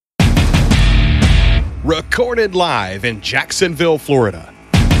recorded live in Jacksonville, Florida.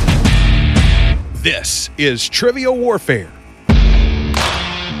 This is Trivial Warfare.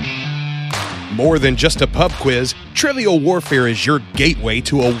 More than just a pub quiz, Trivial Warfare is your gateway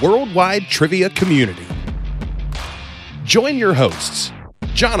to a worldwide trivia community. Join your hosts,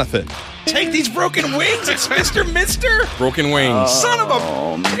 Jonathan. Take these broken wings, it's Mister! Broken wings. Son of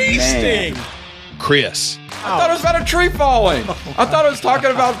a bee sting! Chris. I thought it was about a tree falling. I thought it was talking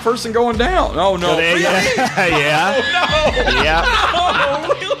about a person going down. Oh, no. Really? Yeah.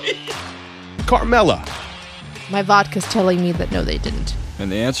 Oh, really? Carmela. My vodka's telling me that no, they didn't.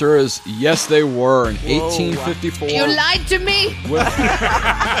 And the answer is yes, they were in 1854. You lied to me!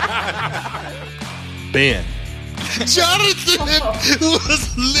 Ben. Jonathan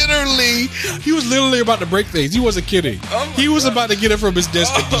was literally about to break things. He wasn't kidding. He was about to get it from his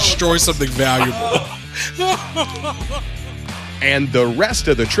desk and destroy something valuable. And the rest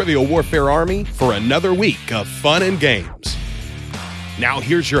of the Trivial Warfare Army for another week of fun and games. Now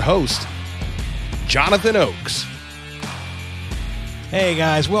here's your host, Jonathan Oakes. Hey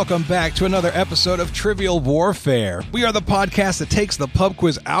guys, welcome back to another episode of Trivial Warfare. We are the podcast that takes the pub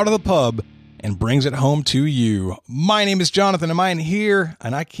quiz out of the pub and brings it home to you. My name is Jonathan. Am I in here?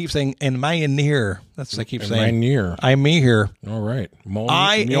 And I keep saying, am I in here? That's what I keep saying. Am I near? I'm me here. All right.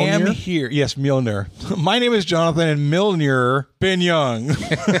 I am here. Yes, Milner. My name is Jonathan, and Milner Ben Young.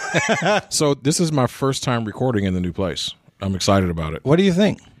 So this is my first time recording in the new place. I'm excited about it. What do you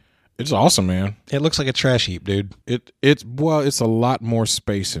think? It's awesome, man. It looks like a trash heap, dude. It's a lot more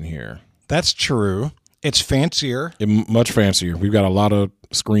space in here. That's true. It's fancier. Much fancier. We've got a lot of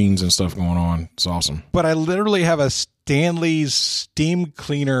screens and stuff going on. It's awesome. But I literally have a Stanley's steam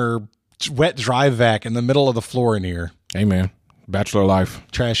cleaner wet dry vac in the middle of the floor in here. Hey, man. Bachelor life.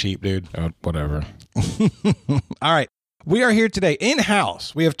 Trash heap, dude. Whatever. All right. We are here today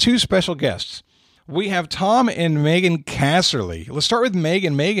in-house. We have two special guests. We have Tom and Megan Casserly. Let's start with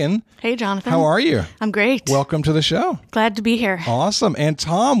Megan. Megan. Hey, Jonathan. How are you? I'm great. Welcome to the show. Glad to be here. Awesome. And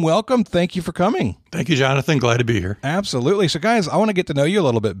Tom, welcome. Thank you for coming. Thank you, Jonathan. Glad to be here. Absolutely. So, guys, I want to get to know you a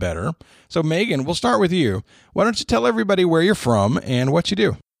little bit better. So, Megan, we'll start with you. Why don't you tell everybody where you're from and what you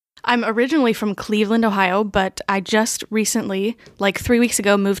do? I'm originally from Cleveland, Ohio, but I just recently, like 3 weeks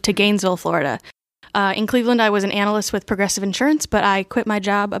ago, moved to Gainesville, Florida. In Cleveland, I was an analyst with Progressive Insurance, but I quit my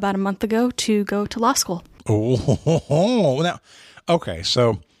job about a month ago to go to law school. Oh, now, okay,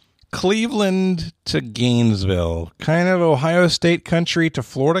 so Cleveland to Gainesville, kind of Ohio State country to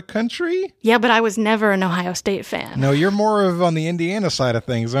Florida country? Yeah, but I was never an Ohio State fan. No, you're more of on the Indiana side of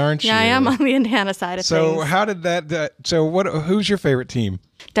things, aren't you? Yeah, I am on the Indiana side of things. So how did that, who's your favorite team?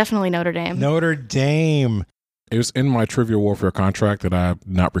 Definitely Notre Dame. Notre Dame. It was in my Trivial Warfare contract that I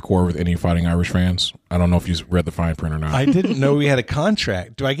not record with any Fighting Irish fans. I don't know if you read the fine print or not. I didn't know we had a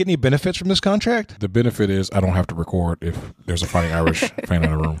contract. Do I get any benefits from this contract? The benefit is I don't have to record if there's a Fighting Irish fan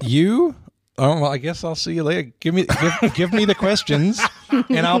in the room. You? Oh, well, I guess I'll see you later. Give me the questions,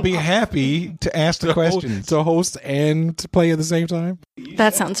 and I'll be happy to ask the questions. To host and to play at the same time?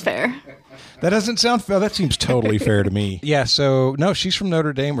 That sounds fair. That doesn't sound fair. That seems totally fair to me. Yeah, so, no, she's from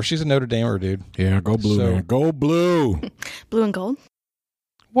Notre Dame, or she's a Notre Damer, dude. Yeah, go blue, man. Go blue. Blue and gold?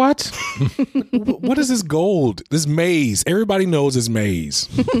 What? What is this gold? This maize. Everybody knows it's maize.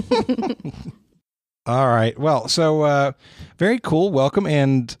 All right. Well, so very cool. Welcome.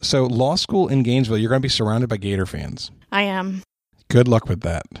 And so law school in Gainesville, you're going to be surrounded by Gator fans. I am. Good luck with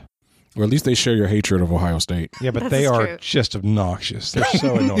that. Or at least they share your hatred of Ohio State. Yeah, but That's they are true. Just obnoxious. They're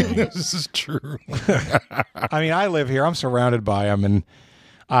so annoying. This is true. I mean, I live here. I'm surrounded by them, and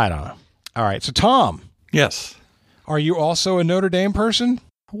I don't know. All right. So, Tom. Yes. Are you also a Notre Dame person?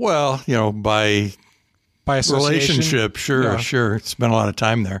 Well, by association? relationship, sure, Yeah. sure. Spent a lot of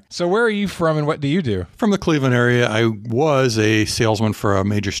time there. So where are you from, and what do you do? From the Cleveland area, I was a salesman for a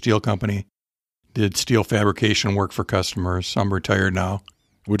major steel company. Did steel fabrication work for customers. I'm retired now.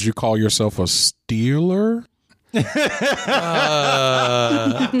 Would you call yourself a Steeler?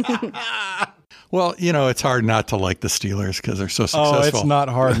 Well, it's hard not to like the Steelers because they're so successful. Oh, it's not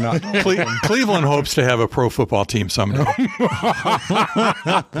hard not. Cleveland hopes to have a pro football team someday.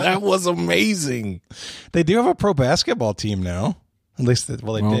 That was amazing. They do have a pro basketball team now. At least, they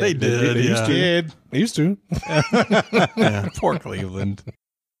did. They did, They used to. Yeah. Poor Cleveland.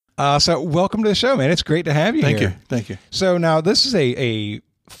 So welcome to the show, man. It's great to have you here. Thank you. So now this is a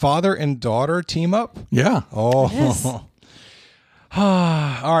father and daughter team up? Yeah. Oh.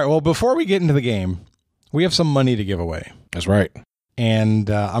 All right. Well, before we get into the game, we have some money to give away. That's right. And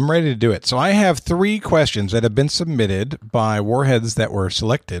I'm ready to do it. So I have 3 questions that have been submitted by warheads that were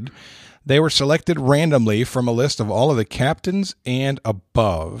selected. They were selected randomly from a list of all of the captains and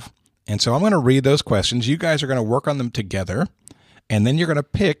above. And so I'm going to read those questions. You guys are going to work on them together, and then you're going to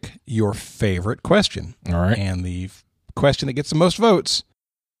pick your favorite question. All right. And the question that gets the most votes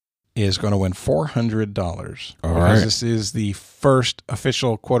is going to win $400. All because right. this is the first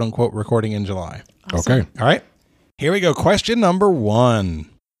official quote-unquote recording in July. Okay. All right. Here we go. Question number 1.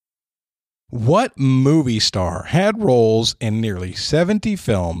 What movie star had roles in nearly 70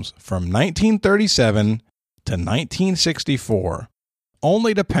 films from 1937 to 1964,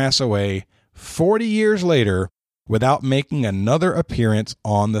 only to pass away 40 years later without making another appearance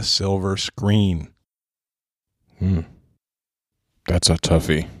on the silver screen? That's a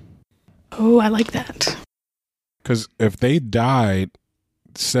toughie. Oh, I like that. Because if they died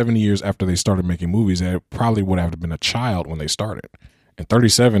 70 years after they started making movies, they probably would have been a child when they started. And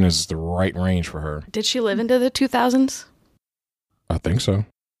 37 is the right range for her. Did she live into the 2000s? I think so.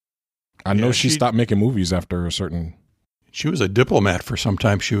 I know Yeah, she stopped making movies after a certain... She was a diplomat for some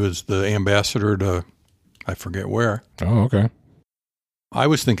time. She was the ambassador to, I forget where. Oh, okay. I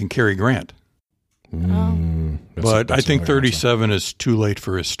was thinking Cary Grant. But I think 37 is too late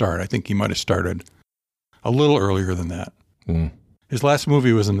for his start. I think he might have started a little earlier than that. His last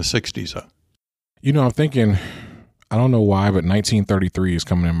movie was in the 60s. You know, I'm thinking, I don't know why, but 1933 is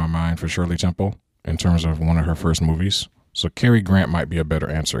coming in my mind for Shirley Temple in terms of one of her first movies. So Cary Grant might be a better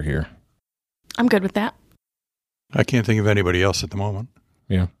answer here. I'm good with that. I can't think of anybody else at the moment.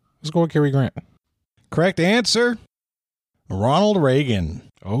 Yeah. Let's go with Cary Grant. Correct answer, Ronald Reagan.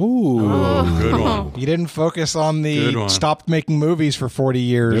 Oh. Good one. You didn't focus on Good the one. stopped making movies for 40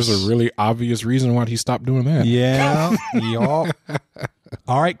 years. There's a really obvious reason why he stopped doing that. Yeah. Y'all.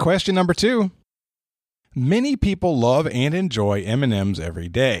 All right, question number 2. Many people love and enjoy M&Ms every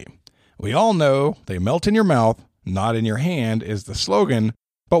day. We all know they melt in your mouth, not in your hand is the slogan.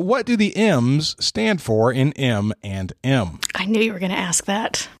 But what do the M's stand for in M and M? I knew you were going to ask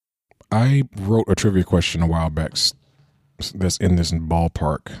that. I wrote a trivia question a while back that's in this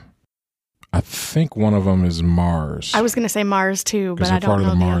ballpark. I think one of them is Mars. I was going to say Mars too, but because I they're part don't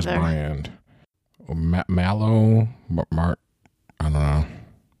of know the Mars the other. brand. Mallow, I don't know.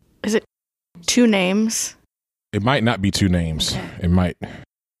 Is it 2 names? It might not be 2 names. Okay.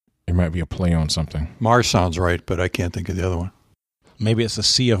 It might be a play on something. Mars sounds right, but I can't think of the other one. Maybe it's the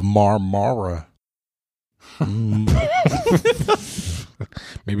Sea of Marmara.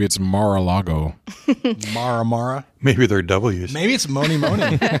 Maybe it's Mar-a-Lago. Mara. Maybe they're W's. Maybe it's Moni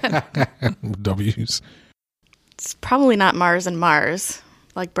Moni. W's. It's probably not Mars and Mars,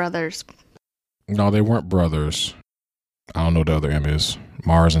 like brothers. No, they weren't brothers. I don't know what the other M is.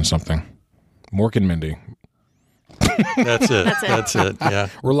 Mars and something. Mork and Mindy. That's it. That's it. That's it. Yeah.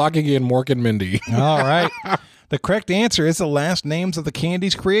 We're locking in Mork and Mindy. All right. The correct answer is the last names of the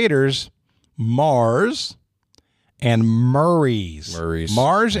candy's creators, Mars and Murray's.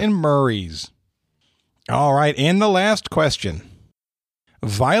 Mars and Murray's. All right. And the last question.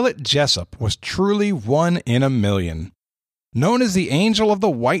 Violet Jessup was truly one in a million. Known as the Angel of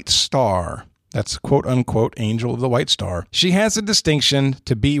the White Star. That's quote unquote Angel of the White Star. She has the distinction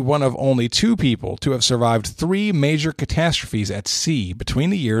to be one of only 2 people to have survived 3 major catastrophes at sea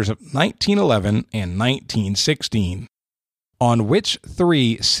between the years of 1911 and 1916. On which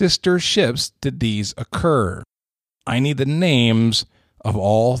 3 sister ships did these occur? I need the names of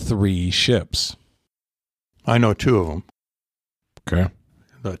all 3 ships. I know 2 of them. Okay.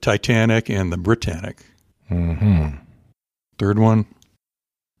 The Titanic and the Britannic. Mm-hmm. Third one?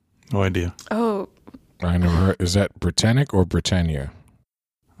 No idea. Oh, I never heard. Is that Britannic or Britannia?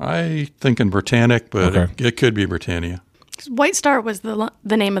 I thinking Britannic, but Okay. it could be Britannia. White Star was the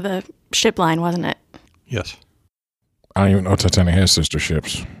name of the ship line, wasn't it? Yes. I don't even know Titanic has sister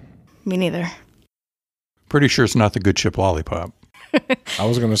ships. Me neither. Pretty sure it's not the good ship Lollipop. I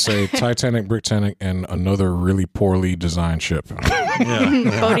was going to say Titanic, Britannic, and another really poorly designed ship.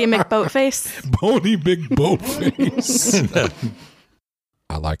 Yeah. Bodie McBoatface. Bodie Big Boat Face.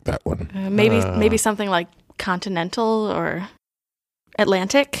 I like that one. Maybe something like Continental or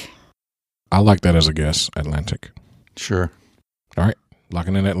Atlantic. I like that as a guess. Atlantic. Sure. All right.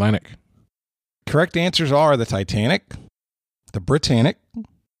 Locking in Atlantic. Correct answers are the Titanic, the Britannic,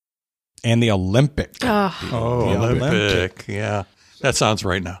 and the Olympic. Oh, The Olympic. Yeah. That sounds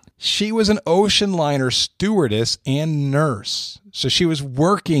right now. She was an ocean liner stewardess and nurse. So she was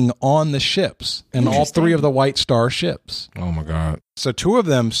working on the ships and all 3 of the White Star ships. Oh, my God. So 2 of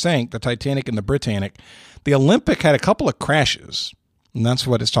them sank, the Titanic and the Britannic. The Olympic had a couple of crashes, and that's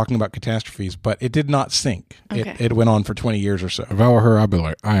what it's talking about, catastrophes, but it did not sink. Okay. It went on for 20 years or so. If I were her, I'd be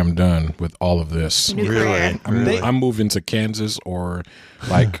like, I am done with all of this. Nuclear. Really? I'm moving to Kansas or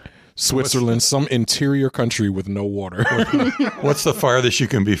like Switzerland, some interior country with no water. What's the farthest you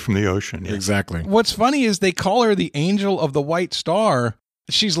can be from the ocean? Yeah. Exactly. What's funny is they call her the Angel of the White Star.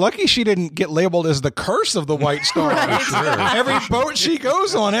 She's lucky she didn't get labeled as the Curse of the White Star. Every boat she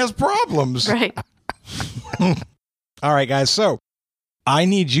goes on has problems. Right. All right, guys. So I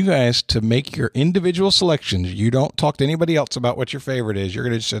need you guys to make your individual selections. You don't talk to anybody else about what your favorite is. You're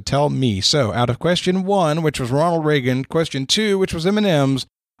going to just tell me. So out of question 1, which was Ronald Reagan, question 2, which was M&M's,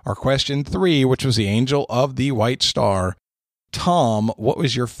 or question 3, which was the Angel of the White Star, Tom, what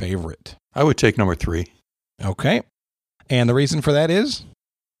was your favorite? I would take number 3. Okay. And the reason for that is?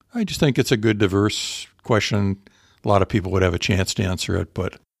 I just think it's a good, diverse question. A lot of people would have a chance to answer it,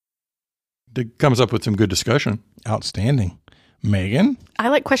 but it comes up with some good discussion. Outstanding. Megan? I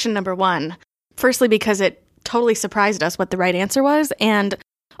like question number 1. Firstly, because it totally surprised us what the right answer was. And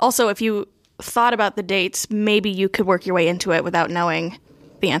also, if you thought about the dates, maybe you could work your way into it without knowing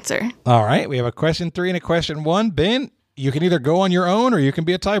the answer. All right. We have a question 3 and a question 1. Ben, you can either go on your own or you can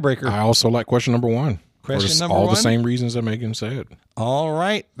be a tiebreaker. I also like question number 1. Question number all 1? the same reasons that Megan said. All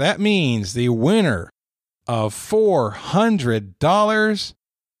right. That means the winner of $400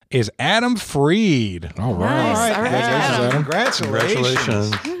 is Adam Freed. All right. Nice. All right.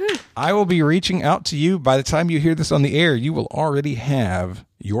 Congratulations. Congratulations. I will be reaching out to you. By the time you hear this on the air, you will already have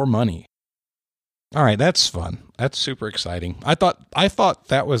your money. All right. That's fun. That's super exciting. I thought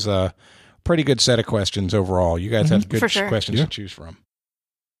that was a pretty good set of questions overall. You guys had good For sure. questions to choose from.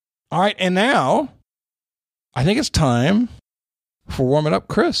 All right. And now I think it's time for Warm It Up,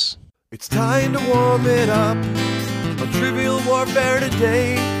 Chris. It's time to warm it up on Trivial Warfare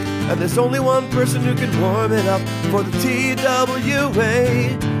today. And there's only one person who can warm it up for the TWA,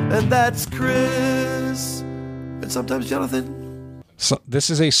 and that's Chris. And sometimes Jonathan. So this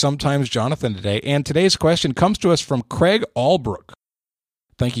is a Sometimes Jonathan today. And today's question comes to us from Craig Albrook.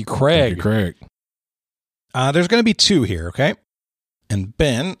 Thank you, Craig. Thank you, Craig. There's going to be 2 here, okay? And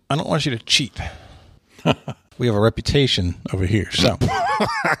Ben, I don't want you to cheat. We have a reputation over here. So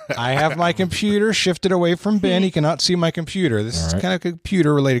I have my computer shifted away from Ben. He cannot see my computer. This is kind of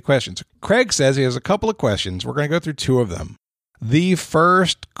computer-related questions. Craig says he has a couple of questions. We're going to go through 2 of them. The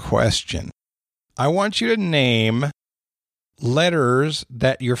first question. I want you to name letters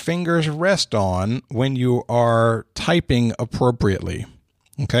that your fingers rest on when you are typing appropriately.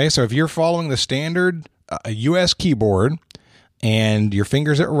 Okay, so if you're following the standard U.S. keyboard and your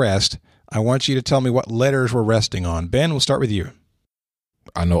fingers at rest, I want you to tell me what letters we're resting on. Ben, we'll start with you.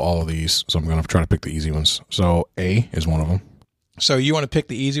 I know all of these, so I'm going to try to pick the easy ones. So A is one of them. So you want to pick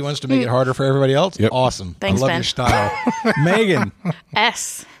the easy ones to make it harder for everybody else? Yep. Awesome. Thanks, I love Ben. your style. Megan.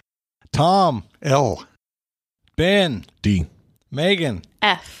 S. Tom. L. Ben. D. Megan.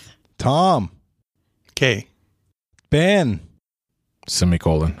 F. Tom. K. Ben.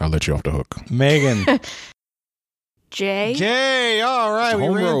 Semicolon. I'll let you off the hook. Megan. J. J. All right. We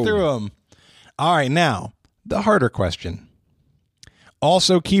home ran road. through them. All right. Now, the harder question.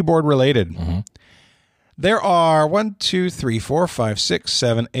 Also keyboard related. Mm-hmm. There are 1, 2, 3, 4, 5, 6,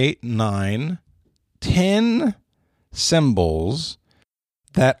 7, 8, 9, 10 symbols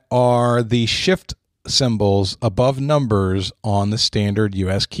that are the shift symbols above numbers on the standard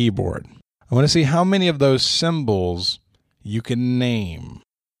US keyboard. I want to see how many of those symbols you can name.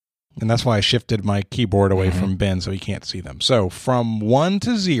 And that's why I shifted my keyboard away from Ben so he can't see them. So from 1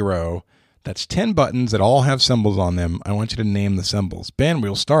 to 0, that's 10 buttons that all have symbols on them. I want you to name the symbols. Ben,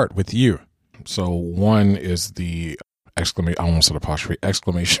 we'll start with you. So 1 is the exclamation. I almost said apostrophe.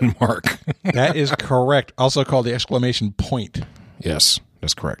 Exclamation mark. That is correct. Also called the exclamation point. Yes,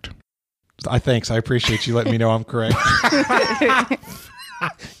 that's correct. Thanks. I appreciate you letting me know I'm correct.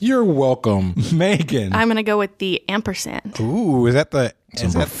 You're welcome. Megan. I'm going to go with the ampersand. Ooh, is that the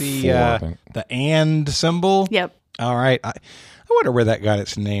Symbol 4, I think. the and symbol? Yep. All right. I wonder where that got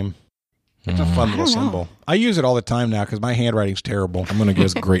its name. It's a fun little symbol. I use it all the time now because my handwriting's terrible. I'm going to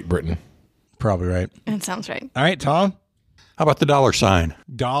guess Great Britain. Probably right. That sounds right. All right, Tom. How about the $sign?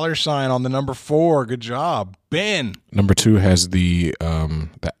 $sign on the number 4. Good job. Ben. Number 2 has the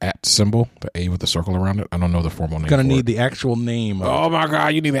at symbol, the A with the circle around it. I don't know the formal name. Going to for need it. the actual name. Of Oh my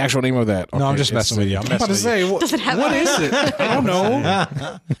God! You need the actual name of that. No, I'm Okay, just messing with you. I'm about to say, Does it have What is it? I don't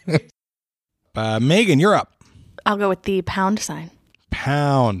know. Megan, you're up. I'll go with the pound sign.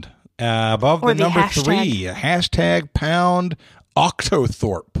 Pound. Above Or the the number hashtag. 3. Hashtag pound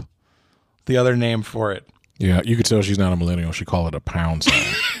Octothorpe. The other name for it. Yeah, you could tell she's not a millennial. She call it a pound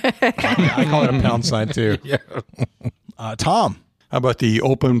sign. I call it a pound sign too. Yeah. Tom. How about the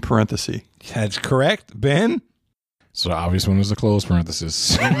open parenthesis? That's correct. Ben. So the obvious one is the closed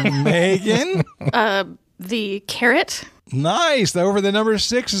parenthesis. Megan. The carrot. Nice. Over the number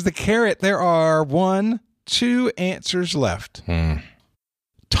 6 is the carrot. There are 2 answers left.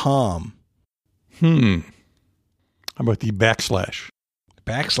 Tom. How about the backslash?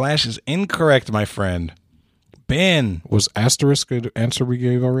 Backslash is incorrect, my friend. Ben. Was asterisk an answer we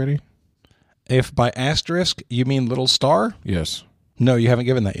gave already? If by asterisk you mean little star? Yes. No, you haven't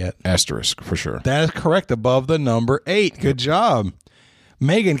given that yet. Asterisk, for sure. That is correct, above the number 8. Good job.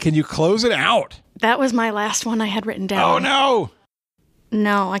 Megan, can you close it out? That was my last one I had written down. Oh, no.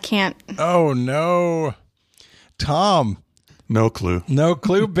 No, I can't. Oh, no. Tom. No clue. No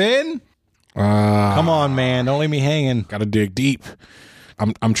clue. Ben? Come on, man. Don't leave me hanging. Gotta dig deep.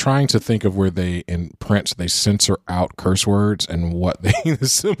 I'm trying to think of where they, in print, they censor out curse words and what the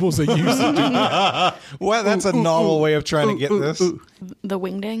symbols they use to do that. Well, that's a novel way of trying to get this. The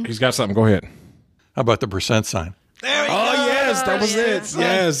wingding. He's got something. Go ahead. How about the percent sign? There we go. yes, that was it.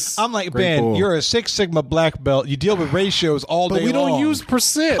 Yes. I'm like, Great Ben, pull. you're a 6 Sigma black belt. You deal with ratios all But day we don't long. use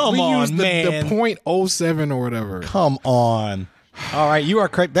percent. Come we on, use the man. 0.07 or whatever. Come on. All right, you are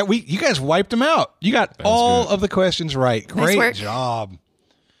correct. You guys wiped them out. You got all of the questions right. Nice Great work. job.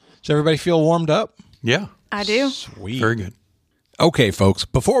 Does everybody feel warmed up? Yeah. I do. Sweet. Very good. Okay, folks,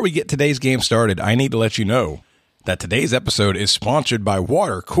 before we get today's game started, I need to let you know that today's episode is sponsored by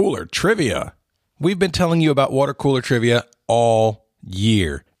Water Cooler Trivia. We've been telling you about Water Cooler Trivia all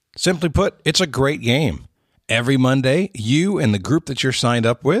year. Simply put, it's a great game. Every Monday, you and the group that you're signed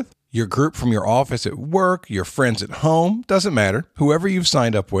up with, your group from your office at work, your friends at home, doesn't matter, whoever you've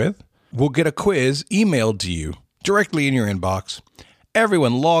signed up with, will get a quiz emailed to you directly in your inbox.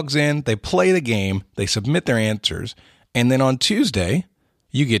 Everyone logs in, they play the game, they submit their answers, and then on Tuesday,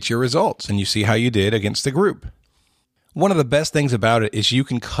 you get your results and you see how you did against the group. One of the best things about it is you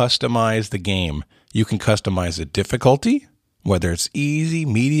can customize the game. You can customize the difficulty, whether it's easy,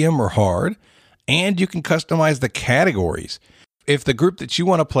 medium, or hard, and you can customize the categories. If the group that you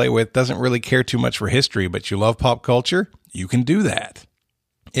want to play with doesn't really care too much for history, but you love pop culture, you can do that.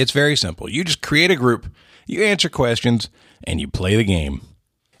 It's very simple. You just create a group, you answer questions, and you play the game.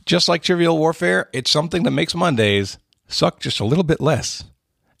 Just like Trivial Warfare, it's something that makes Mondays suck just a little bit less.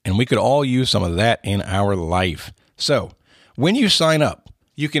 And we could all use some of that in our life. So, when you sign up,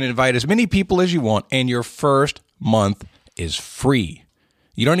 you can invite as many people as you want, and your first month is free.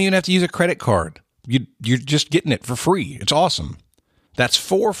 You don't even have to use a credit card. You're just getting it for free. It's awesome. That's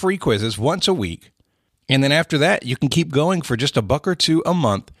 4 free quizzes once a week. And then after that, you can keep going for just $1 or $2 a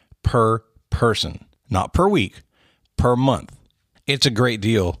month per person. Not per week, per month. It's a great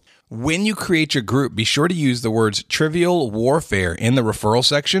deal. When you create your group, be sure to use the words Trivial Warfare in the referral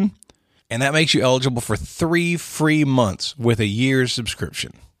section, and that makes you eligible for 3 free months with a year's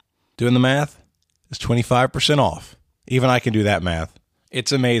subscription. Doing the math? It's 25% off. Even I can do that math.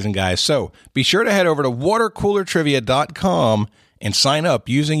 It's amazing, guys. So be sure to head over to watercoolertrivia.com and sign up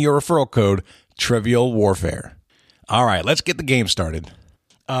using your referral code Trivial Warfare. All right, let's get the game started.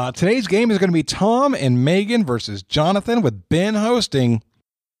 Today's game is going to be Tom and Megan versus Jonathan with Ben hosting,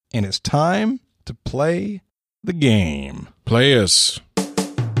 and it's time to play the game. Players.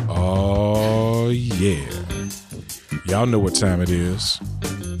 Oh, yeah. Y'all know what time it is.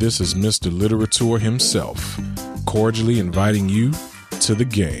 This is Mr. Literature himself, cordially inviting you to the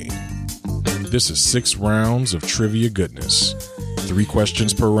game. This is 6 rounds of trivia goodness. 3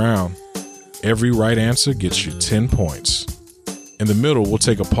 questions per round. Every right answer gets you 10 points. In the middle, we'll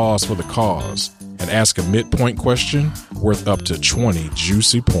take a pause for the cause and ask a midpoint question worth up to 20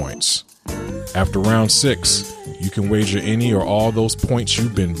 juicy points. After round 6, you can wager any or all those points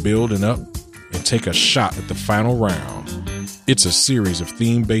you've been building up and take a shot at the final round. It's a series of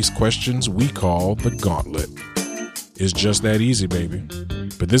theme-based questions we call the Gauntlet. It's just that easy, baby.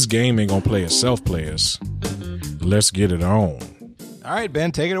 But this game ain't gonna play itself, players. Let's get it on. All right,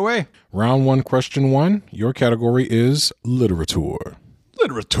 Ben, take it away. Round 1, question 1. Your category is literature.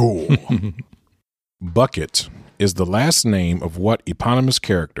 Literature. Bucket is the last name of what eponymous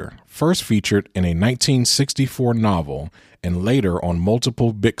character first featured in a 1964 novel and later on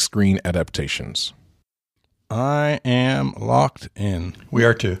multiple big screen adaptations? I am locked in. We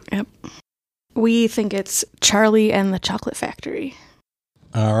are too. Yep. We think it's Charlie and the Chocolate Factory.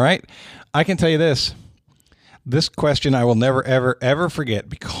 All right. I can tell you this. This question I will never, ever, ever forget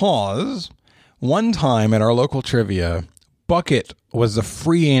because one time at our local trivia, Bucket was the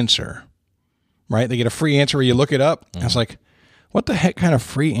free answer, right? They get a free answer where you look it up. I was like, what the heck kind of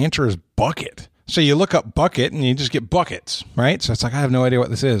free answer is Bucket? So you look up Bucket and you just get buckets, right? So it's like, I have no idea what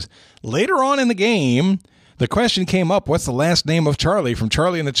this is. Later on in the game, the question came up, what's the last name of Charlie from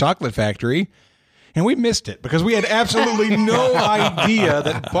Charlie and the Chocolate Factory? And we missed it because we had absolutely no idea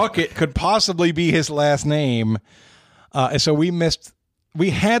that Bucket could possibly be his last name. And so we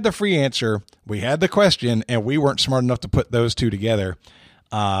had the free answer, we had the question, and we weren't smart enough to put those two together.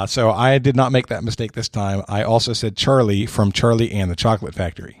 So I did not make that mistake this time. I also said Charlie from Charlie and the Chocolate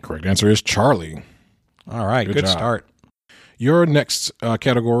Factory. Correct answer is Charlie. All right, good job. start. Your next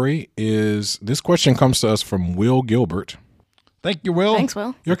category is, this question comes to us from Will Gilbert. Thank you, Will. Thanks,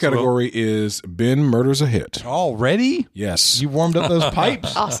 Will. Your category is Ben Murders a Hit. Already? Yes. You warmed up those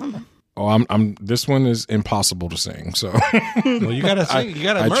pipes? Awesome. Oh, I'm. This one is impossible to sing. So Well, you gotta sing. You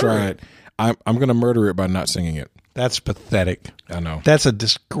gotta I murder tried. it. I'm gonna murder it by not singing it. That's pathetic. I know. That's a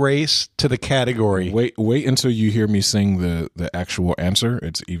disgrace to the category. Wait until you hear me sing the actual answer.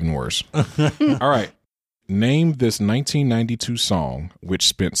 It's even worse. All right. Name this 1992 song which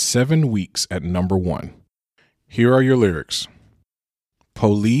spent 7 weeks at number 1. Here are your lyrics.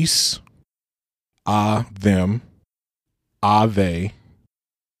 Police, them, they,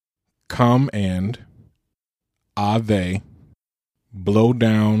 come and, they, blow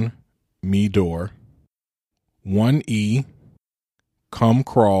down me door, 1E, come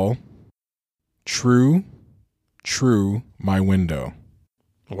crawl, true, my window.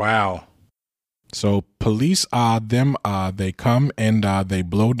 Wow. So police them they come and they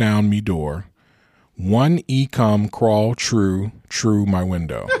blow down me door. 1E come crawl true my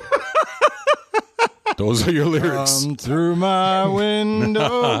window. Those are your lyrics. Come through my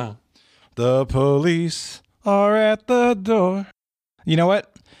window. The police are at the door. You know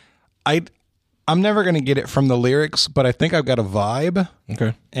what? I'm never going to get it from the lyrics, but I think I've got a vibe.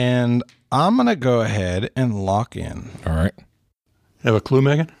 Okay. And I'm going to go ahead and lock in. All right. Have a clue,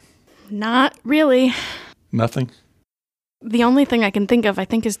 Megan? Not really. Nothing? The only thing I can think of, I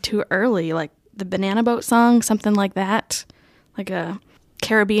think, is Too Early, like the Banana Boat song, something like that. Like a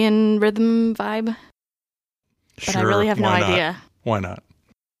Caribbean rhythm vibe. But I really have no idea. Why not?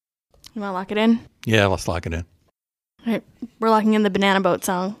 You want to lock it in? Yeah, let's lock it in. All right. We're locking in the Banana Boat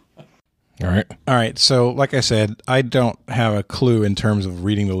song. All right. All right. So, like I said, I don't have a clue in terms of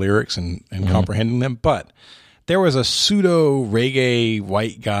reading the lyrics and comprehending them, but there was a pseudo reggae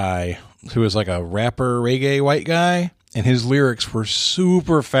white guy who was like a rapper reggae white guy, and his lyrics were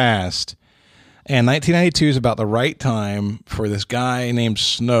super fast. And 1992 is about the right time for this guy named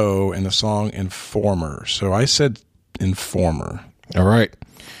Snow and the song Informer. So I said Informer. All right.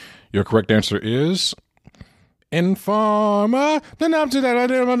 Your correct answer is Informer. Good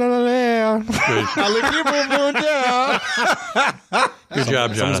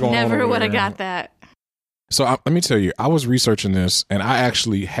job, Jonathan. Never would have got that. So let me tell you, I was researching this, and I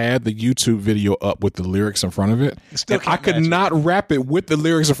actually had the YouTube video up with the lyrics in front of it. Still and I could not rap it with the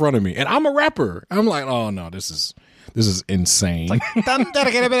lyrics in front of me, and I'm a rapper. I'm like, oh no, this is insane.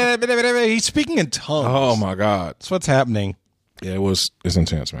 He's speaking in tongues. Oh my god, That's what's happening. yeah, it's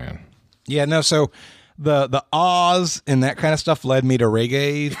intense, man. Yeah, no, so the ahs and that kind of stuff led me to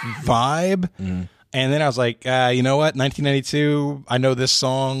reggae vibe. And then I was like, you know what? 1992, I know this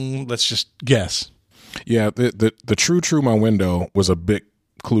song. Let's just guess. Yeah, the true my window was a big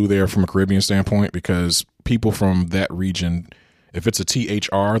clue there from a Caribbean standpoint, because people from that region, if it's a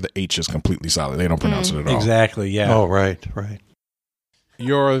THR, the H is completely solid. They don't pronounce it at all. Exactly, yeah. Oh, right.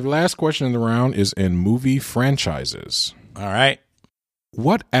 Your last question in the round is in movie franchises. All right.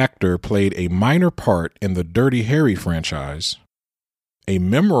 What actor played a minor part in the Dirty Harry franchise, a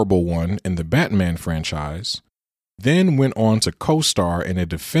memorable one in the Batman franchise, then went on to co-star in a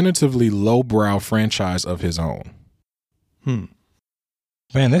definitively lowbrow franchise of his own? Man,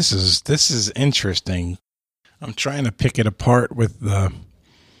 this is interesting. I'm trying to pick it apart with the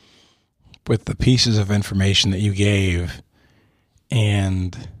pieces of information that you gave,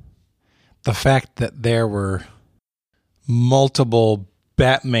 and the fact that there were multiple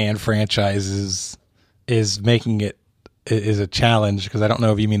Batman franchises is making it is a challenge, because I don't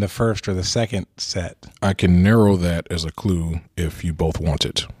know if you mean the first or the second set. I can narrow that as a clue if you both want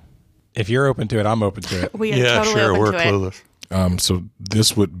it. If you're open to it, I'm open to it. We are totally open we're to it. clueless. So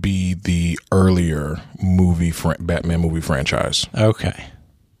this would be the earlier Batman movie franchise. Okay.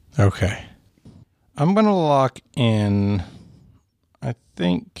 I'm going to lock in, I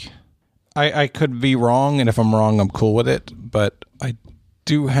think, I could be wrong, and if I'm wrong, I'm cool with it, but I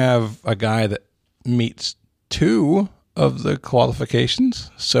do have a guy that meets 2 of the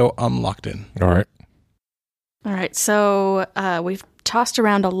qualifications, so I'm locked in. All right. So we've tossed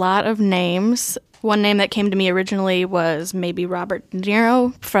around a lot of names. One name that came to me originally was maybe Robert De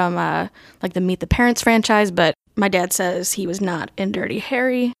Niro from like the Meet the Parents franchise, but my dad says he was not in Dirty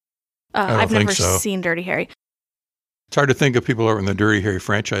Harry. I've never seen Dirty Harry. It's hard to think of people over in the Dirty Harry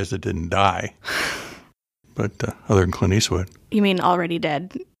franchise that didn't die, but other than Clint Eastwood. You mean already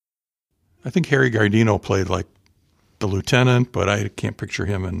dead? I think Harry Gardino played like the Lieutenant, but I can't picture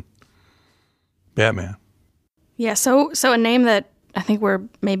him in Batman. Yeah, so a name that I think we're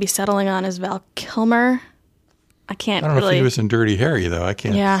maybe settling on is Val Kilmer. I can't I don't know really... if he was in Dirty Harry, though. I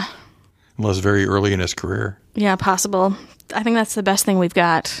can't. Yeah. Unless very early in his career. Yeah, possible. I think that's the best thing we've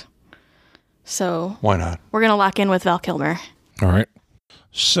got. So why not? We're going to lock in with Val Kilmer. All right.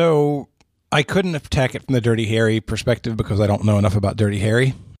 So I couldn't attack it from the Dirty Harry perspective because I don't know enough about Dirty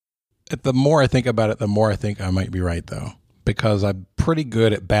Harry. The more I think about it, the more I think I might be right, though, because I'm pretty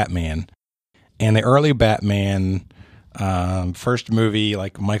good at Batman. And the early Batman, first movie,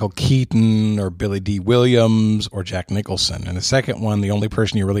 like Michael Keaton or Billy D. Williams or Jack Nicholson. And the second one, the only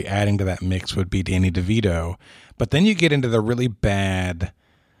person you're really adding to that mix would be Danny DeVito. But then you get into the really bad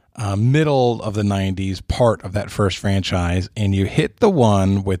middle of the 90s part of that first franchise, and you hit the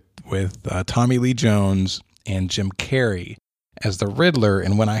one with Tommy Lee Jones and Jim Carrey as the Riddler.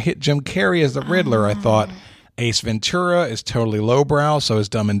 And when I hit Jim Carrey as the Riddler, I thought Ace Ventura is totally lowbrow, so is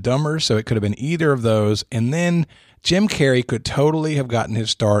Dumb and Dumber, so it could have been either of those. And then Jim Carrey could totally have gotten his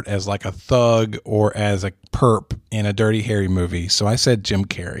start as like a thug or as a perp in a Dirty Harry movie. So I said Jim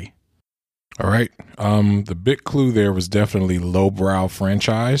Carrey. All right. The big clue there was definitely lowbrow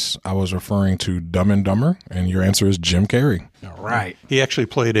franchise. I was referring to Dumb and Dumber, and your answer is Jim Carrey. All right. He actually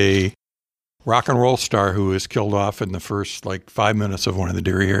played a rock and roll star who was killed off in the first 5 minutes of one of the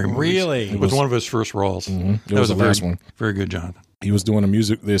Dirty Harry movies. Really? It was one of his first roles. Mm-hmm. That was the last one. Very good, Jonathan. He was doing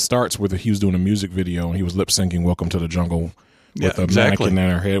it starts with he was doing a music video, and he was lip syncing "Welcome to the Jungle" with a mannequin,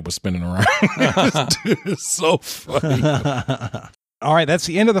 and her head was spinning around. It's so funny. All right, that's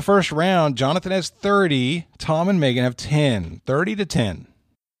the end of the first round. Jonathan has 30. Tom and Megan have 10. 30-10.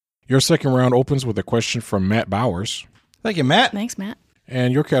 Your second round opens with a question from Matt Bowers. Thank you, Matt. Thanks, Matt.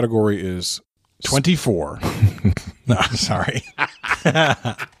 And your category is 24. No, sorry.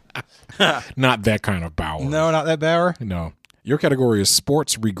 Not that kind of Bauer. No, not that Bauer? No. Your category is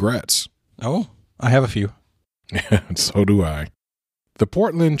sports regrets. Oh, I have a few. So do I. The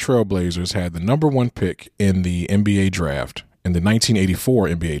Portland Trailblazers had the number 1 pick in the NBA draft, in the 1984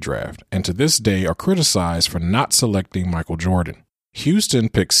 NBA draft, and to this day are criticized for not selecting Michael Jordan. Houston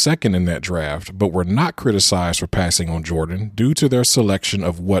picked second in that draft, but were not criticized for passing on Jordan due to their selection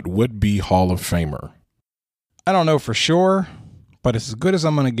of what would be Hall of Famer. I don't know for sure, but it's as good as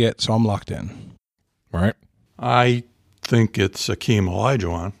I'm going to get, so I'm locked in. All right. I think it's Akeem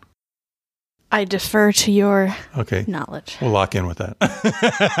Olajuwon. I defer to your knowledge. We'll lock in with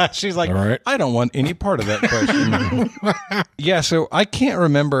that. She's like, all right. I don't want any part of that question. Yeah, so I can't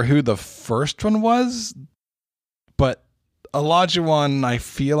remember who the first one was, but Olajuwon, I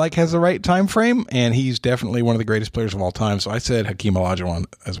feel like, has the right time frame, and he's definitely one of the greatest players of all time. So I said Hakeem Olajuwon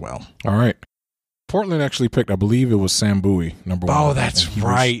as well. All right. Portland actually picked, I believe it was Sam Bowie, number 1. Oh, that's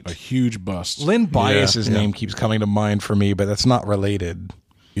right. A huge bust. Lynn Bias's name keeps coming to mind for me, but that's not related.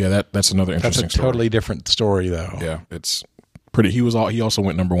 Yeah, that's another interesting That's a totally different story, though. Yeah, it's pretty. He also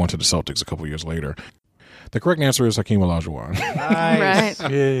went number 1 to the Celtics a couple years later. The correct answer is Hakeem Olajuwon. Nice.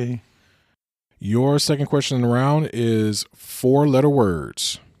 Right. Yay. Your second question in the round is 4-letter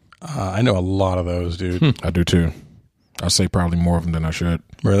words. I know a lot of those, dude. I do too. I say probably more of them than I should.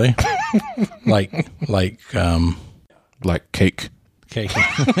 Really? like cake. Cake.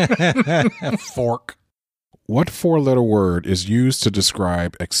 Fork. What 4-letter word is used to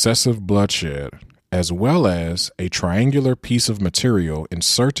describe excessive bloodshed, as well as a triangular piece of material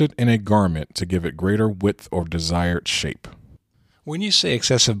inserted in a garment to give it greater width or desired shape? When you say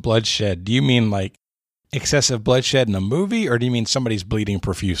excessive bloodshed, do you mean like excessive bloodshed in a movie, or do you mean somebody's bleeding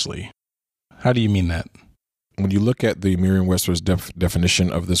profusely? How do you mean that? When you look at the Merriam-Webster's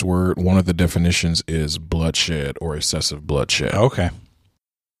definition of this word, one of the definitions is bloodshed or excessive bloodshed. Okay.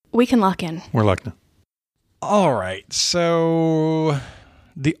 We can lock in. We're locked in. All right. So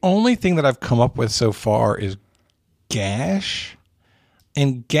the only thing that I've come up with so far is gash.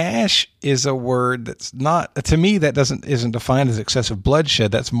 And gash is a word that's not, to me, that isn't defined as excessive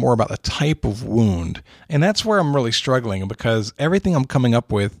bloodshed. That's more about the type of wound. And that's where I'm really struggling, because everything I'm coming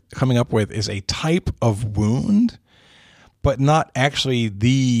up with is a type of wound, but not actually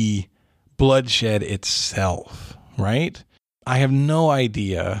the bloodshed itself, right? I have no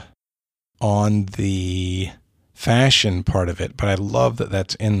idea on the fashion part of it, but I love that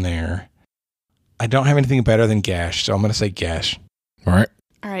that's in there. I don't have anything better than gash, so I'm going to say gash. All right.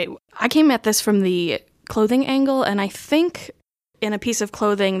 All right. I came at this from the clothing angle, and I think in a piece of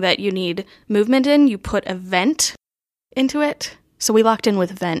clothing that you need movement in, you put a vent into it. So we locked in with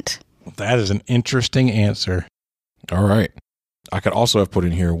vent. That is an interesting answer. All right. I could also have put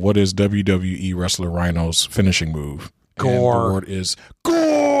in here, what is WWE wrestler Rhino's finishing move? Gore. And the word is gore.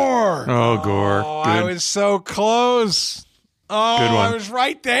 Gore. Oh, Gore. Oh, Good. I was so close. Oh, Good one. I was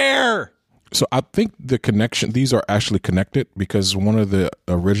right there. So I think the connection, these are actually connected because one of the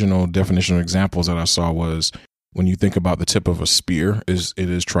original definition examples that I saw was when you think about the tip of a spear, it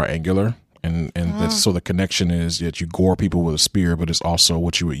is triangular. And that's, so the connection is that you gore people with a spear, but it's also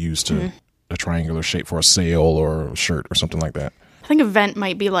what you would use to a triangular shape for a sail or a shirt or something like that. I think a vent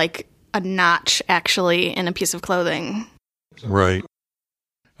might be like a notch, actually, in a piece of clothing. Right.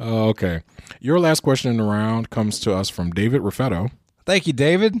 Okay. Your last question in the round comes to us from David Raffetto. Thank you,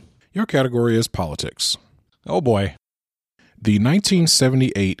 David. Your category is politics. Oh, boy. The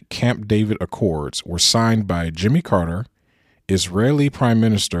 1978 Camp David Accords were signed by Jimmy Carter, Israeli Prime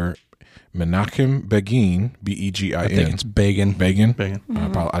Minister Menachem Begin, Begin. I think it's Begin. Begin? Begin.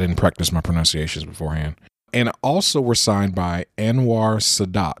 I didn't practice my pronunciations beforehand. And also were signed by Anwar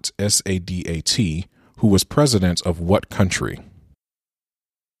Sadat, Sadat, who was president of what country?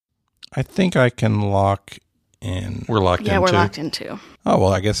 I think I can lock in. We're locked in. Yeah, we're too. locked in too. Oh,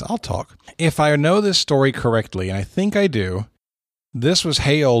 well, I guess I'll talk. If I know this story correctly, and I think I do, this was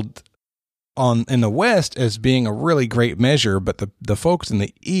hailed in the West as being a really great measure, but the folks in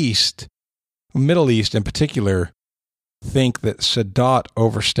the East, Middle East in particular, think that Sadat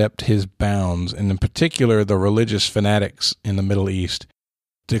overstepped his bounds, and in particular, the religious fanatics in the Middle East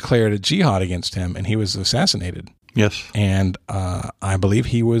declared a jihad against him, and he was assassinated. Yes. And I believe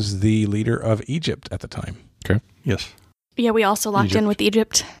he was the leader of Egypt at the time. Okay. Yes. Yeah, we also locked in with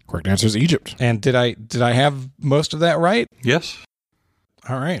Egypt. Correct answer is Egypt. And did I have most of that right? Yes.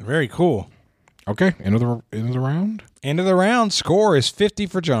 All right, very cool. Okay, end of the round. End of the round. Score is 50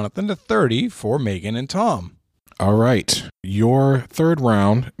 for Jonathan to 30 for Megan and Tom. All right. Your third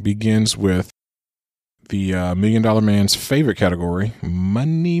round begins with the $1 Million Man's favorite category,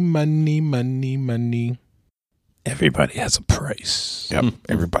 money, money, money, money. Everybody has a price. Yep,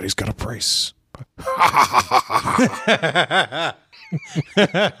 everybody's got a price.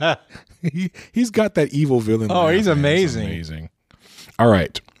 He's got that evil villain. Oh, laugh, he's man. amazing. It's amazing. All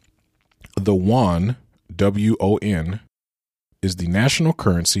right. The won, WON, is the national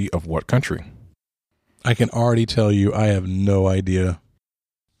currency of what country? I can already tell you I have no idea.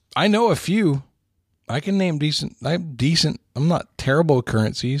 I know a few. I can name decent. I'm not terrible at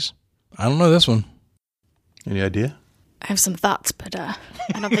currencies. I don't know this one. Any idea? I have some thoughts, but I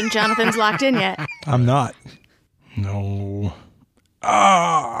don't think Jonathan's locked in yet. I'm not. No.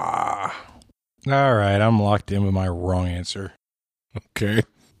 All right, I'm locked in with my wrong answer. Okay.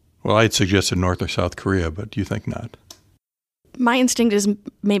 Well, I'd suggested North or South Korea, but you think not. My instinct is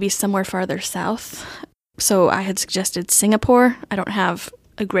maybe somewhere farther south. So I had suggested Singapore. I don't have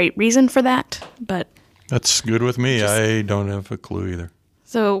a great reason for that, but... That's good with me. I don't have a clue either.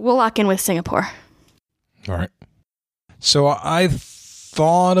 So we'll lock in with Singapore. All right. So I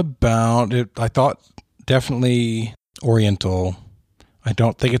thought about it. I thought definitely Oriental. I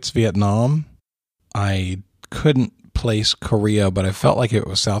don't think it's Vietnam. I couldn't place Korea, but I felt like if it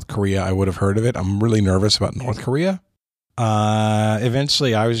was South Korea, I would have heard of it. I'm really nervous about North Korea.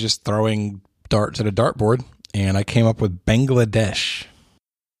 Eventually, I was just throwing darts at a dartboard, and I came up with Bangladesh.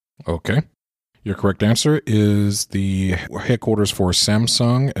 Okay. Your correct answer is the headquarters for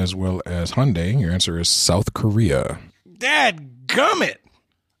Samsung as well as Hyundai. Your answer is South Korea. Dadgummit!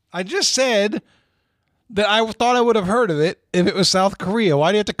 I just said that I thought I would have heard of it if it was South Korea.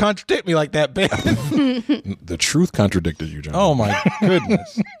 Why do you have to contradict me like that, Ben? The truth contradicted you, John. Oh, my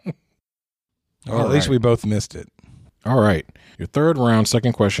goodness. Well, at least we both missed it. All right. Your third round,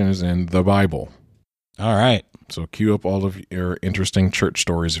 second question is in the Bible. All right. So cue up all of your interesting church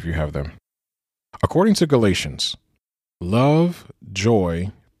stories if you have them. According to Galatians, love,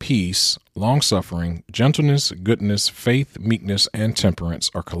 joy, peace, long-suffering, gentleness, goodness, faith, meekness, and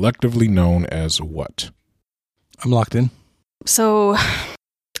temperance are collectively known as what? I'm locked in. So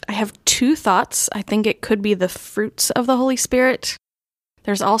I have two thoughts. I think it could be the fruits of the Holy Spirit.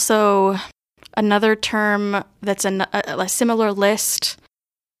 There's also another term that's a similar list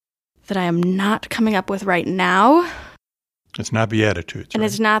that I am not coming up with right now. It's not Beatitudes, And right?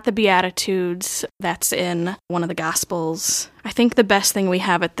 it's not the Beatitudes that's in one of the Gospels. I think the best thing we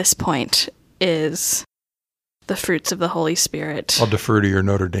have at this point is the fruits of the Holy Spirit. I'll defer to your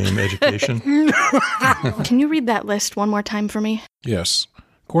Notre Dame education. Can you read that list one more time for me? Yes.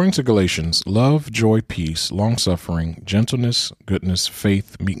 According to Galatians, love, joy, peace, long-suffering, gentleness, goodness,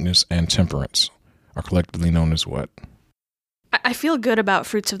 faith, meekness, and temperance are collectively known as what? I feel good about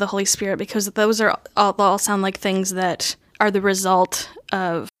fruits of the Holy Spirit because those are all sound like things that are the result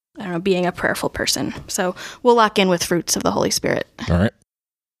of, I don't know, being a prayerful person. So we'll lock in with fruits of the Holy Spirit. All right.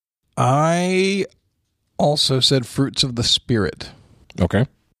 I also said fruits of the Spirit. Okay.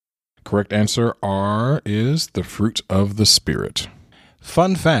 Correct answer is the fruit of the Spirit.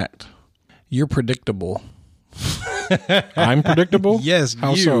 Fun fact, you're predictable. I'm predictable? Yes,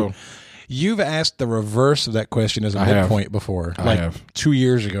 How you. so? You've asked the reverse of that question as a I have. midpoint before. I like have. 2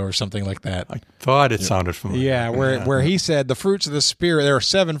 years ago or something like that. I thought it sounded familiar. Yeah, where he said the fruits of the Spirit, there are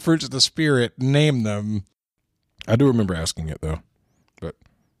 7 fruits of the Spirit, name them. I do remember asking it, though. But,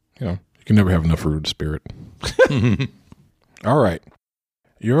 you can never have enough fruit of the Spirit. All right.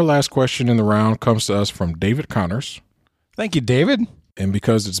 Your last question in the round comes to us from David Connors. Thank you, David. And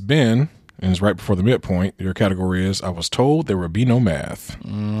because it's been, and it's right before the midpoint, your category is, I was told there would be no math.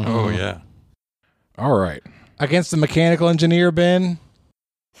 Oh, yeah. All right. Against the mechanical engineer, Ben.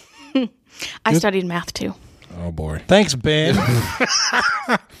 I studied math too. Oh, boy. Thanks, Ben.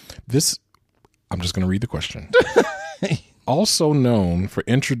 I'm just going to read the question. Also known for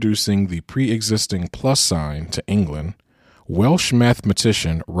introducing the pre-existing plus sign to England, Welsh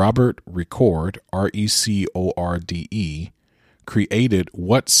mathematician Robert Record, Recorde, created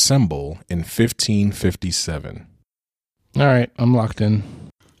what symbol in 1557? All right, I'm locked in.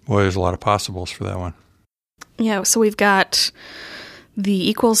 Boy, there's a lot of possibles for that one. Yeah, so we've got the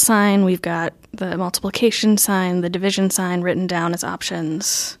equal sign, we've got the multiplication sign, the division sign written down as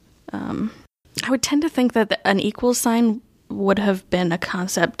options. I would tend to think that an equal sign would have been a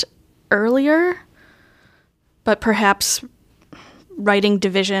concept earlier, but perhaps writing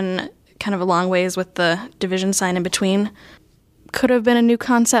division kind of a long ways with the division sign in between could have been a new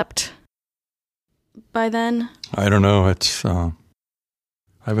concept by then. I don't know. It's I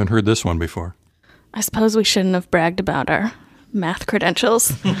haven't heard this one before. I suppose we shouldn't have bragged about our math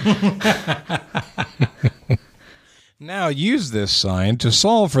credentials. Now use this sign to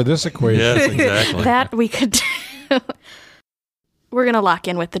solve for this equation. Yes, exactly. That we could do. We're going to lock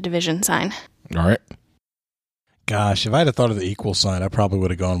in with the division sign. All right. Gosh, if I'd have thought of the equal sign, I probably would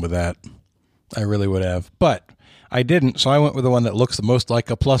have gone with that. I really would have. But I didn't, so I went with the one that looks the most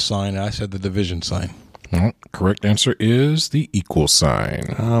like a plus sign, and I said the division sign. Well, correct answer is the equal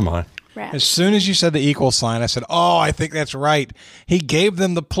sign. Oh, my. Rats. As soon as you said the equal sign, I said, oh, I think that's right. He gave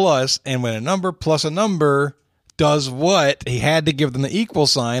them the plus, and when a number plus a number does what, he had to give them the equal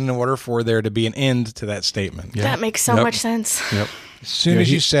sign in order for there to be an end to that statement. That makes so Yep. much sense. Yep. As soon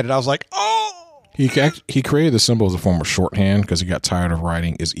as you said it, I was like, oh! He created the symbol as a form of shorthand because he got tired of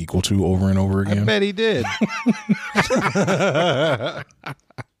writing is equal to over and over I again. bet he did.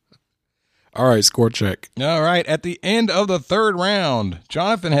 All right, score check. All right, at the end of the third round,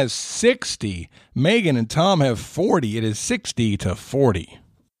 Jonathan has 60. Megan and Tom have 40. It is 60-40.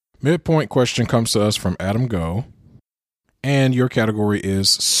 Midpoint question comes to us from Adam Go. And your category is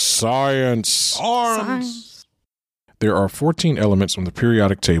science. Science. There are 14 elements on the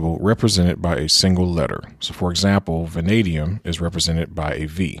periodic table represented by a single letter. So, for example, vanadium is represented by a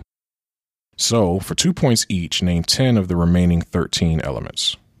V. So, for 2 points each, name 10 of the remaining 13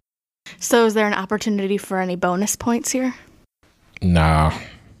 elements. So is there an opportunity for any bonus points here? Nah,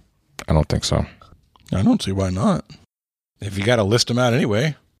 I don't think so. I don't see why not. If you got to list them out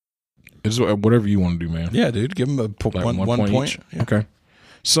anyway. It's whatever you want to do, man. Yeah, dude, give them a Like one point. each? Yeah. Okay.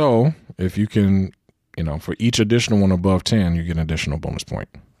 So, if you can, for each additional one above 10, you get an additional bonus point.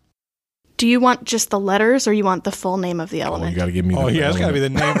 Do you want just the letters or you want the full name of the Oh, element? you got to give me Oh, the yeah, it's got to be the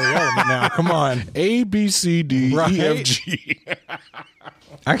name of the element now. Come on. A, B, C, D, Right. E, F, G.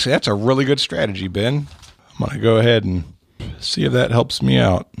 Actually, that's a really good strategy, Ben. I'm going to go ahead and see if that helps me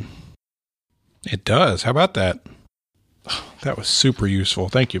out. It does. How about that? That was super useful.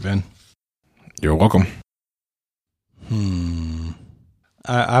 Thank you, Ben. You're welcome. I'm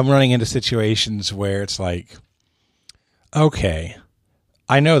running into situations where it's like, okay,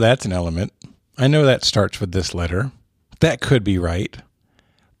 I know that's an element. I know that starts with this letter. That could be right.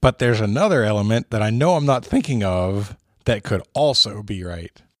 But there's another element that I know I'm not thinking of that could also be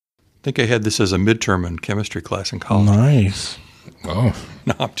right. I think I had this as a midterm in chemistry class in college. Nice. Oh,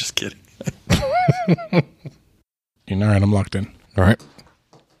 No, I'm just kidding. All right, I'm locked in. all right.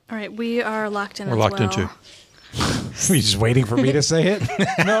 All right, we are locked in. We're as locked well. into. Are you just waiting for me to say it?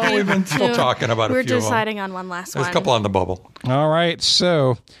 No, we've been still talking about We're a few of them. deciding on one last There's one. a couple on the bubble. All right.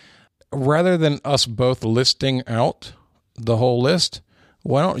 So rather than us both listing out the whole list,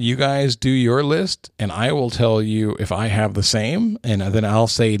 why don't you guys do your list and I will tell you if I have the same and then I'll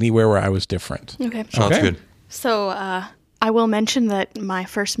say anywhere where I was different. Okay. Sounds Okay. good. So I will mention that my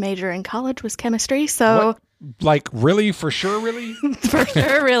first major in college was chemistry. So What? Like, really? For sure, really? for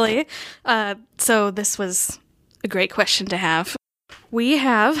sure, really. So this was a great question to have. We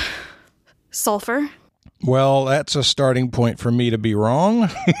have sulfur, Well, that's a starting point for me to be wrong.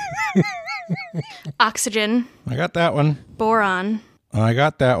 oxygen, I got that one. boron, I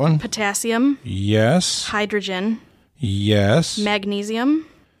got that one. Potassium. Yes. Hydrogen. Yes. Magnesium.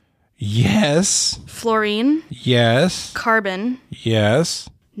 Yes. Fluorine. Yes. Carbon. Yes.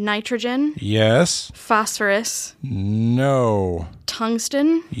 Nitrogen. Yes. Phosphorus. No.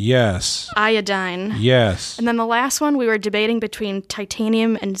 Tungsten. Yes. Iodine. Yes. And then the last one, we were debating between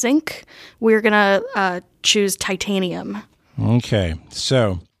titanium and zinc. We're going to choose titanium. Okay.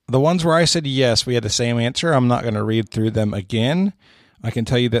 So the ones where I said yes, we had the same answer. I'm not going to read through them again. I can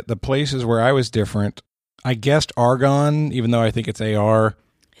tell you that the places where I was different, I guessed argon, even though I think it's AR.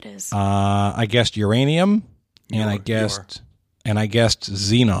 It is. I guessed uranium, and I guessed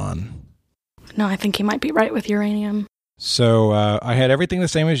xenon. No, I think he might be right with uranium. So I had everything the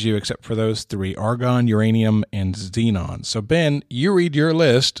same as you except for those three, argon, uranium, and xenon. So Ben, you read your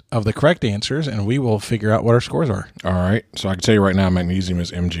list of the correct answers, and we will figure out what our scores are. All right. So I can tell you right now, magnesium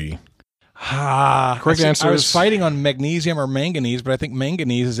is Mg. Correct answer. I was fighting on magnesium or manganese, but I think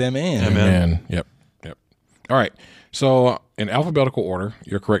manganese is Mn. Mn. Yep. All right. So in alphabetical order,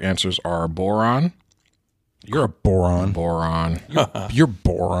 your correct answers are boron. You're a boron. Boron. You're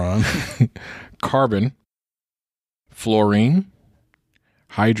boron. Carbon. Fluorine.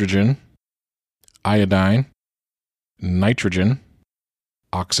 Hydrogen. Iodine. Nitrogen.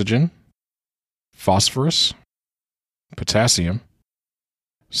 Oxygen. Phosphorus. Potassium.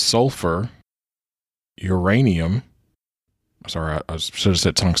 Sulfur. Uranium. Sorry, I should have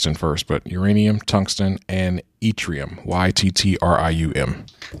said tungsten first, but uranium, tungsten, and yttrium. Yttrium.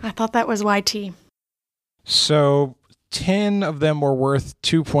 I thought that was YT. So 10 of them were worth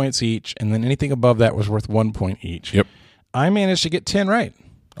 2 points each, and then anything above that was worth 1 point each. Yep. I managed to get 10 right.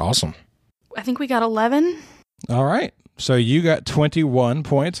 Awesome. I think we got 11. All right. So you got 21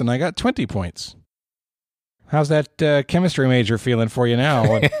 points, and I got 20 points. How's that chemistry major feeling for you now?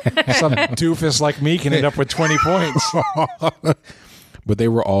 Some doofus like me can end up with 20 points. But they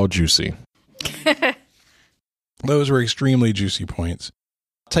were all juicy. Those were extremely juicy points.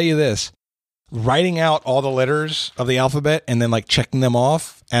 I'll tell you this. Writing out all the letters of the alphabet and then like checking them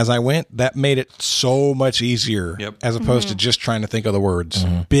off as I went, that made it so much easier as opposed to just trying to think of the words.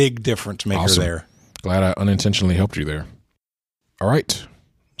 Big difference maker there. Glad I unintentionally helped you there. All right.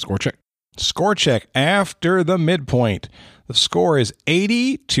 Score check. Score check after the midpoint. The score is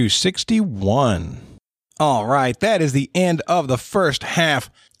 80-61. All right, that is the end of the first half.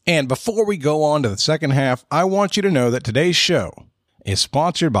 And before we go on to the second half, I want you to know that today's show is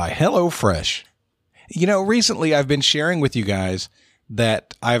sponsored by HelloFresh. You know, recently I've been sharing with you guys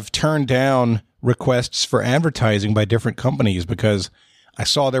that I've turned down requests for advertising by different companies because I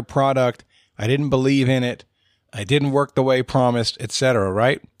saw their product, I didn't believe in it, I didn't work the way promised, etc.,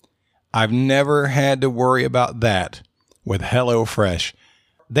 right? I've never had to worry about that with HelloFresh.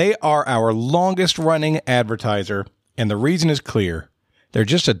 They are our longest running advertiser, and the reason is clear. They're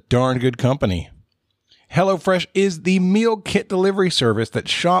just a darn good company. HelloFresh is the meal kit delivery service that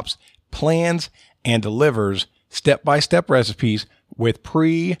shops, plans, and delivers step-by-step recipes with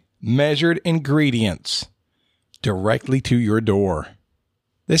pre-measured ingredients directly to your door.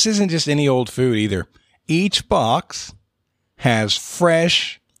 This isn't just any old food either. Each box has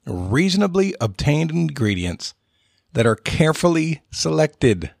fresh, reasonably obtained ingredients that are carefully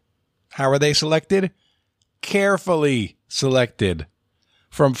selected. How are they selected? Carefully selected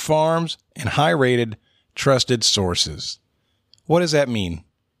from farms and high-rated, trusted sources. What does that mean?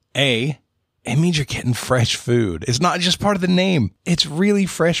 A, it means you're getting fresh food. It's not just part of the name. It's really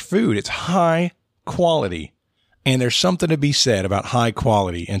fresh food. It's high quality. And there's something to be said about high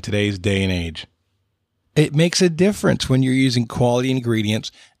quality in today's day and age. It makes a difference when you're using quality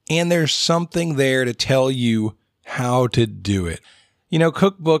ingredients, and there's something there to tell you how to do it. You know,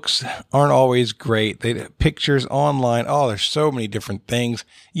 cookbooks aren't always great. They pictures online. Oh, there's so many different things.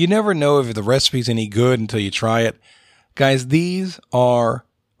 You never know if the recipe's any good until you try it. Guys, these are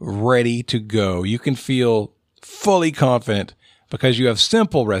ready to go. You can feel fully confident because you have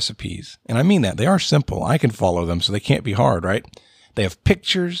simple recipes. And I mean that. They are simple. I can follow them, so they can't be hard, right? They have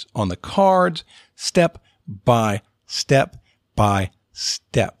pictures on the cards, step by step by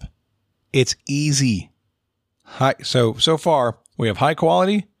step. It's easy. So far, we have high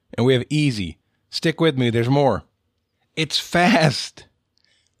quality and we have easy. Stick with me. There's more. It's fast.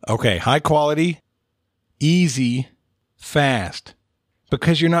 Okay. High quality, easy, fast.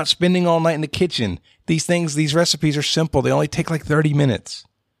 Because you're not spending all night in the kitchen. These recipes are simple. They only take like 30 minutes.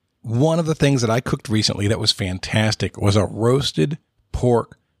 One of the things that I cooked recently that was fantastic was a roasted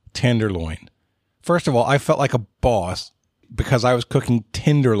pork tenderloin. First of all, I felt like a boss because I was cooking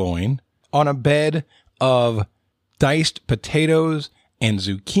tenderloin on a bed of diced potatoes and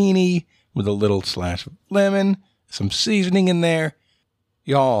zucchini with a little slash of lemon, some seasoning in there.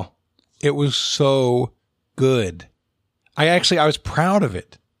 Y'all, it was so good. I was proud of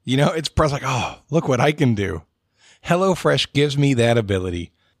it. You know, it's like, oh, look what I can do. HelloFresh gives me that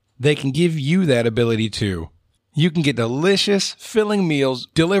ability. They can give you that ability too. You can get delicious, filling meals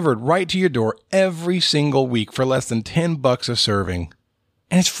delivered right to your door every single week for less than $10 a serving.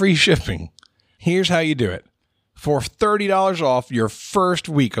 And it's free shipping. Here's how you do it. For $30 off your first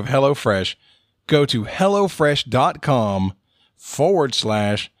week of HelloFresh, go to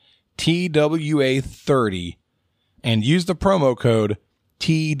HelloFresh.com/TWA30 and use the promo code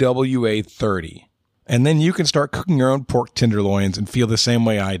TWA30. And then you can start cooking your own pork tenderloins and feel the same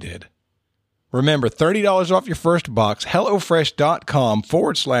way I did. Remember, $30 off your first box,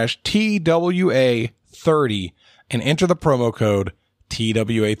 HelloFresh.com/TWA30 and enter the promo code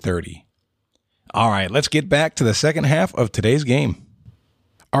TWA30. All right, let's get back to the second half of today's game.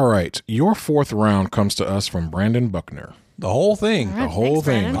 All right, your fourth round comes to us from Brandon Buckner. The whole thing. All right, The whole thanks,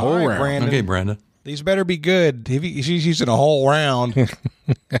 thing, Brandon. the whole All right, round. Brandon. Okay, Brandon. These better be good. She's using a whole round.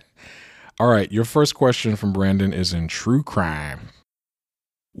 All right, your first question from Brandon is in true crime.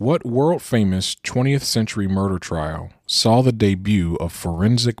 What world-famous 20th century murder trial saw the debut of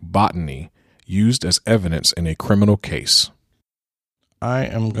forensic botany used as evidence in a criminal case? I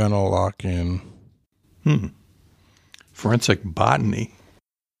am going to lock in. Forensic botany.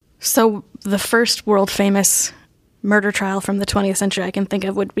 So the first world famous murder trial from the 20th century I can think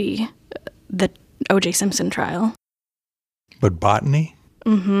of would be the O.J. Simpson trial. But botany?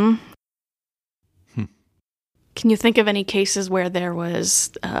 Mm-hmm. Can you think of any cases where there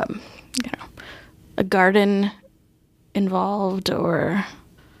was, a garden involved, or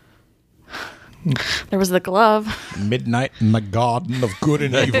there was the glove? Midnight in the Garden of Good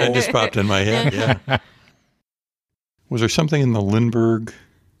and Evil. That just popped in my head, yeah. Was there something in the Lindbergh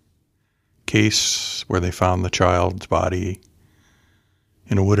case where they found the child's body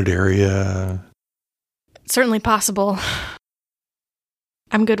in a wooded area? Certainly possible.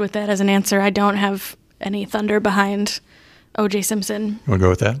 I'm good with that as an answer. I don't have any thunder behind O.J. Simpson. You want to go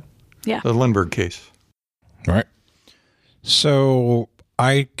with that? Yeah. The Lindbergh case. All right. So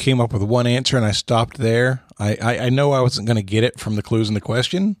I came up with one answer and I stopped there. I know I wasn't going to get it from the clues in the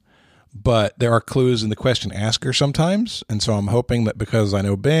question, but there are clues in the question asker sometimes. And so I'm hoping that because I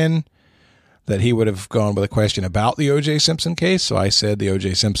know Ben, that he would have gone with a question about the O.J. Simpson case. So I said the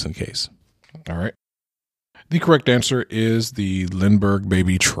O.J. Simpson case. All right. The correct answer is the Lindbergh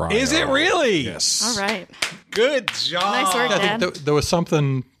baby trial. Is it really? Yes. All right. Good job. Nice work, I Dad. think there was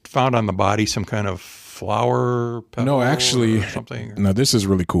something found on the body, some kind of flower petal No, actually, or something. no, this is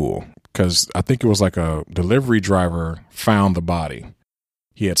really cool because I think it was like a delivery driver found the body.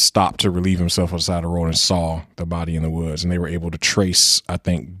 He had stopped to relieve himself on the side of the road and saw the body in the woods, and they were able to trace, I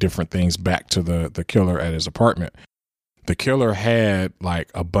think, different things back to the killer at his apartment. The killer had like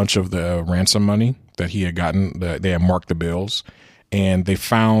a bunch of the ransom money that he had gotten. They had marked the bills, and they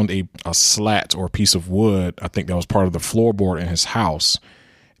found a slat or a piece of wood, I think that was part of the floorboard in his house.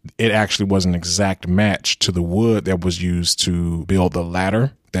 It actually was an exact match to the wood that was used to build the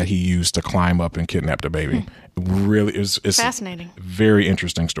ladder that he used to climb up and kidnap the baby. Really, it's Fascinating. a very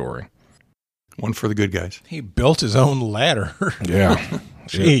interesting story. One for the good guys. He built his own ladder. Yeah.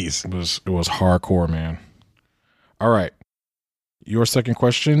 Jeez. It was hardcore, man. All right. Your second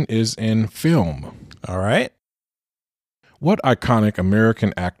question is in film. All right. What iconic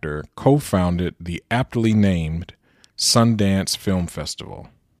American actor co-founded the aptly named Sundance Film Festival?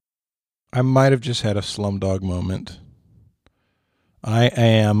 I might have just had a Slumdog moment. I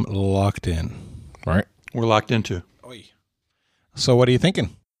am locked in. All right. We're locked into. So what are you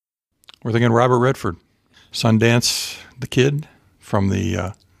thinking? We're thinking Robert Redford. Sundance, the Kid from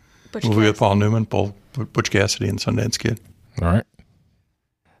the Butch movie with Cassidy. Paul Newman, Butch Cassidy and Sundance Kid. All right.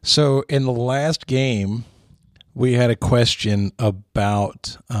 So in the last game, we had a question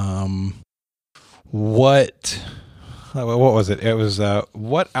about what was it? It was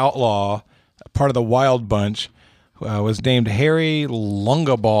what outlaw, part of the Wild Bunch, was named Harry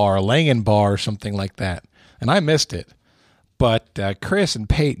Langenbar or something like that. And I missed it. But Chris and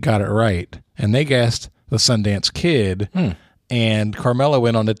Pate got it right, and they guessed the Sundance Kid. And Carmela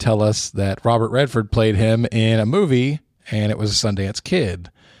went on to tell us that Robert Redford played him in a movie, and it was a Sundance Kid.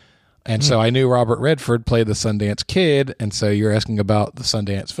 And so I knew Robert Redford played the Sundance Kid, and so you're asking about the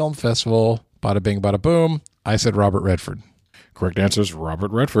Sundance Film Festival. Bada bing, bada boom. I said Robert Redford. Correct answer is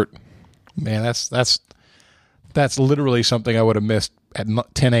Robert Redford. Man, that's literally something I would have missed at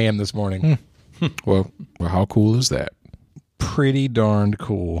 10 a.m. this morning. Well, how cool is that? Pretty darned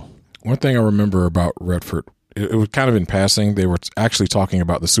cool. One thing I remember about Redford, it was kind of in passing. They were actually talking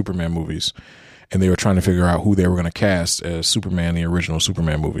about the Superman movies, and they were trying to figure out who they were going to cast as Superman, the original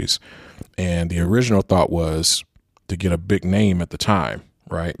Superman movies. And the original thought was to get a big name at the time,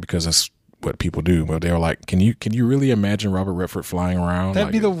 right? Because that's what people do. But they were like, can you really imagine Robert Redford flying around?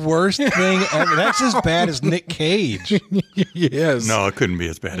 That'd be the worst thing ever. That's as bad as Nick Cage. Yes. No, it couldn't be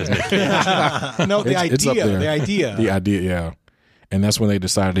as bad as Nick Cage. No, It's up there. The idea, yeah. And that's when they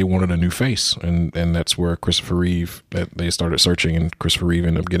decided they wanted a new face, and that's where Christopher Reeve, that they started searching, and Christopher Reeve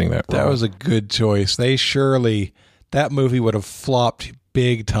ended up getting that role. That was a good choice. That movie would have flopped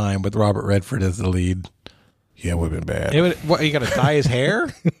big time with Robert Redford as the lead. Yeah, it would have been bad. You got to dye his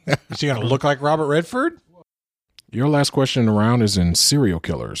hair? Is he going to look like Robert Redford? Your last question in the round is in serial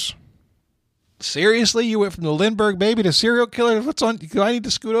killers. Seriously? You went from the Lindbergh baby to serial killer? Do I need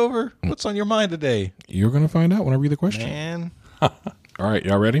to scoot over? What's on your mind today? You're going to find out when I read the question. Man. All right,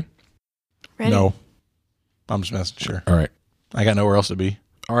 y'all ready? Ready? No. I'm just messing. Sure. All right. I got nowhere else to be.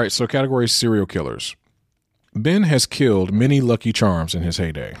 All right, so category serial killers. Ben has killed many Lucky Charms in his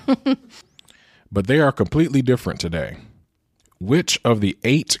heyday, but they are completely different today. Which of the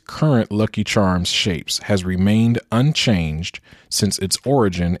 8 current Lucky Charms shapes has remained unchanged since its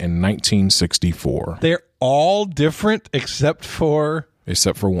origin in 1964? They're all different except for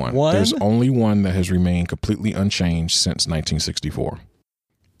one. One? There's only one that has remained completely unchanged since 1964.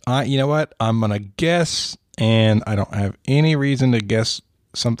 You know what? I'm going to guess, and I don't have any reason to guess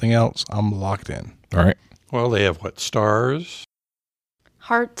something else. I'm locked in. All right. Well, they have what? Stars?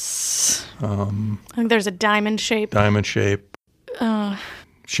 Hearts. I think there's a diamond shape. Diamond shape.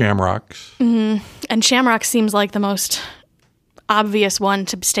 Shamrocks. Mm-hmm. And shamrock seems like the most obvious one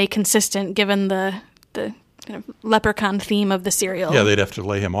to stay consistent given the kind of leprechaun theme of the cereal. Yeah, they'd have to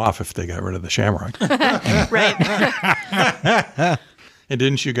lay him off if they got rid of the shamrock. Right. And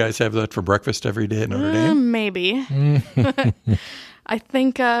didn't you guys have that for breakfast every day at Notre Dame? Maybe. I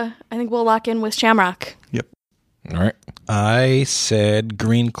think we'll lock in with shamrock. Yep. All right. I said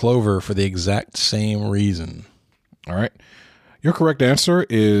green clover for the exact same reason. All right. Your correct answer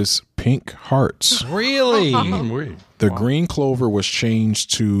is pink hearts. Really? The green clover was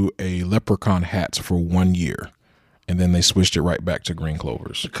changed to a leprechaun hat for 1 year, and then they switched it right back to green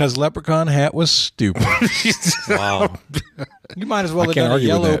clovers. Because leprechaun hat was stupid. Wow. You might as well have can't done a argue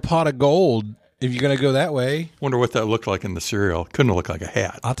with yellow that. pot of gold if you're going to go that way. Wonder what that looked like in the cereal. Couldn't look like a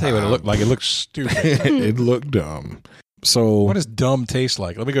hat. I'll tell you what it looked like. It looked stupid. It looked dumb. So What does dumb taste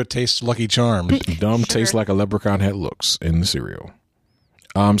like? Let me go taste Lucky Charms. dumb tastes like a leprechaun hat looks in the cereal.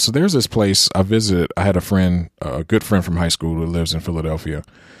 So there's this place I visited. I had a good friend from high school who lives in Philadelphia.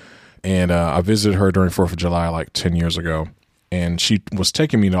 And I visited her during 4th of July like 10 years ago. And she was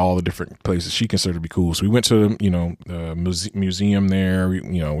taking me to all the different places she considered to be cool. So we went to, the museum there. We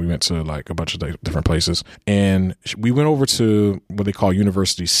went to like a bunch of different places. And we went over to what they call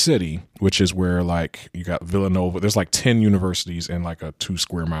University City, which is where like you got Villanova. There's like 10 universities in like a 2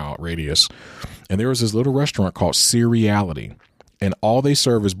 square mile radius. And there was this little restaurant called Cereality. And all they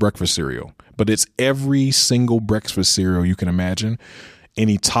serve is breakfast cereal. But it's every single breakfast cereal you can imagine.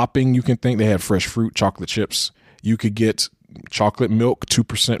 Any topping you can think. They had fresh fruit, chocolate chips. You could get chocolate milk,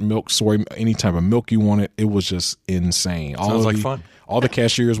 2% milk, soy, any type of milk you wanted. It was just insane. Sounds like fun. All the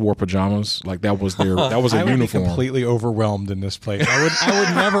cashiers wore pajamas. Like that was their I would uniform. be completely overwhelmed in this place. I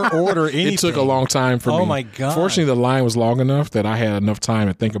would never order anything. It took a long time for me. Oh my God. Fortunately, the line was long enough that I had enough time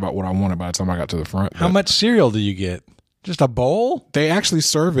to think about what I wanted by the time I got to the front. How much cereal do you get? Just a bowl? They actually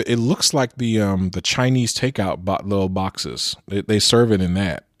serve it. It looks like the Chinese takeout little boxes. They serve it in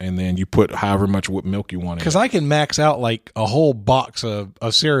that, and then you put however much milk you want in. Because I can max out like a whole box of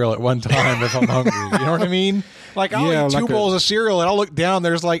cereal at one time if I'm hungry. You know what I mean? Like I'll eat 2 bowls of cereal, and I'll look down.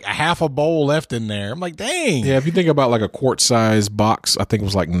 There's like a half a bowl left in there. I'm like, dang. Yeah, if you think about like a quart size box, I think it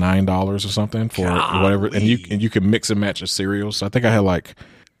was like $9 or something for whatever, and you can mix and match the cereals. So I think I had like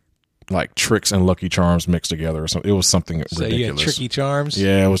Trix and Lucky Charms mixed together or something. It was something ridiculous. You had Tricky Charms?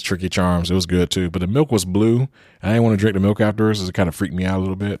 Yeah, it was Tricky Charms. It was good too. But the milk was blue. I didn't want to drink the milk afterwards. It kind of freaked me out a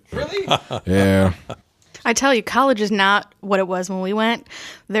little bit. Really? Yeah. I tell you, college is not what it was when we went.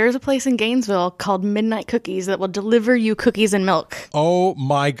 There's a place in Gainesville called Midnight Cookies that will deliver you cookies and milk. Oh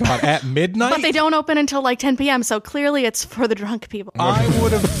my God. At midnight? But they don't open until like 10 p.m., so clearly it's for the drunk people. I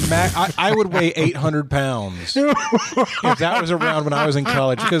would have. I would weigh 800 pounds if that was around when I was in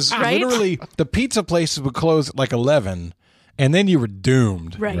college. Because Right? literally, the pizza places would close at like 11, and then you were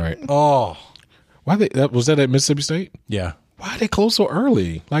doomed. Right. Oh, Was that at Mississippi State? yeah. Why they close so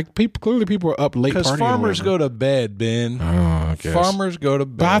early? Like people are up late. Because partying or farmers whatever. go to bed, Ben. I guess. Farmers go to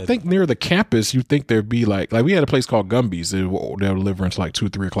bed. But I think near the campus, you think there'd be like we had a place called Gumby's. They would deliver until like 2,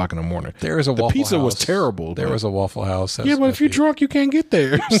 3 o'clock in the morning. There was a the Waffle pizza House. was terrible. There was a Waffle House. Yeah, but if you're drunk, you can't get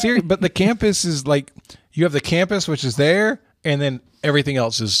there. But the campus is like, you have the campus, which is there, and then everything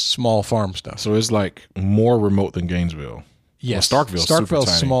else is small farm stuff. So it's like more remote than Gainesville. Yes. Well,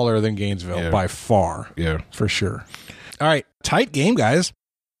 Starkville's smaller than Gainesville by far. Yeah. For sure. All right. Tight game, guys.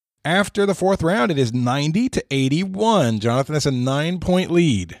 After the fourth round, it is 90-81. Jonathan, that's a 9-point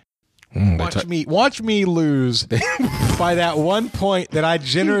lead. Watch me lose by that 1 point that I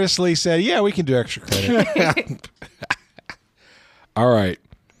generously said, yeah, we can do extra credit. All right.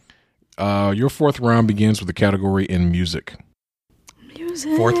 Your fourth round begins with the category in music.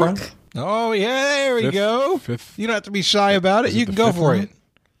 Music. Fourth round? Oh, yeah, there we go. Fifth. You don't have to be shy about it. You can go for it.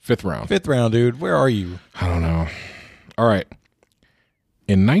 Fifth round. Fifth round, dude. Where are you? I don't know. All right.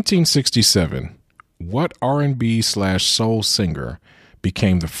 In 1967, what R&B/soul singer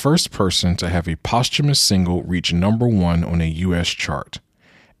became the first person to have a posthumous single reach number 1 on a U.S. chart?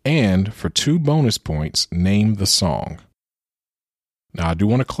 And for 2 bonus points, name the song. Now, I do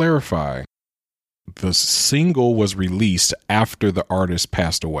want to clarify, the single was released after the artist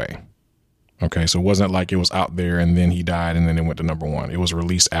passed away. Okay, so it wasn't like it was out there and then he died and then it went to number 1. It was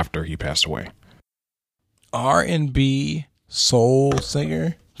released after he passed away. R&B soul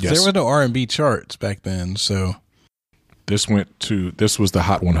singer? Yes. There were no R&B charts back then, so... This was the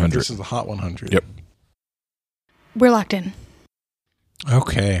Hot 100. This is the Hot 100. Yep. We're locked in.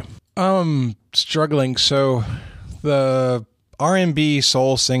 Okay. Struggling. So the R&B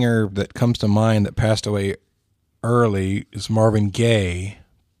soul singer that comes to mind that passed away early is Marvin Gaye,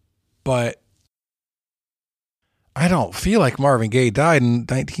 but I don't feel like Marvin Gaye died in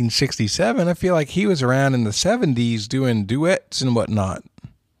 1967. I feel like he was around in the 70s doing duets and whatnot.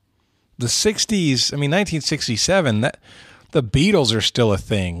 The 60s, 1967, that the Beatles are still a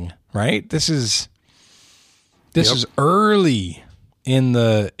thing, right? This is early in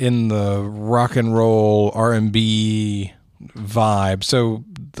the rock and roll R&B vibe. So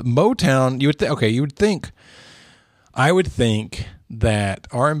the Motown, I would think that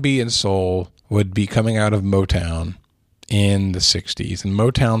R&B and soul would be coming out of Motown in the 60s, and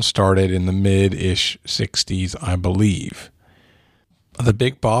Motown started in the mid-ish 60s, I believe. The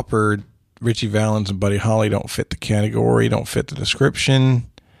Big Bopper, Richie Valens and Buddy Holly don't fit the category, don't fit the description.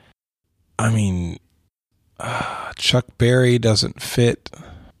 Chuck Berry doesn't fit.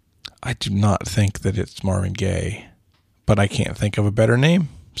 I do not think that it's Marvin Gaye, but I can't think of a better name.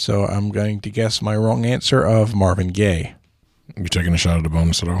 So I'm going to guess my wrong answer of Marvin Gaye. You taking a shot at the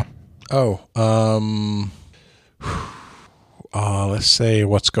bonus at all? Let's say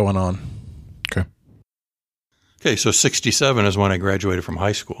What's Going On. Okay, so 67 is when I graduated from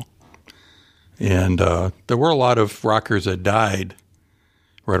high school. And there were a lot of rockers that died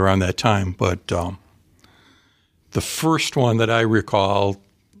right around that time. But the first one that I recall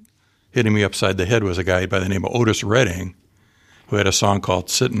hitting me upside the head was a guy by the name of Otis Redding, who had a song called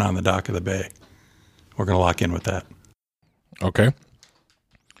Sitting on the Dock of the Bay. We're going to lock in with that. Okay.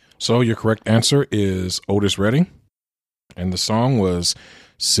 So your correct answer is Otis Redding. And the song was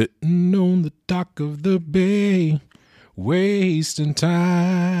Sitting on the Dock of the Bay, Wasting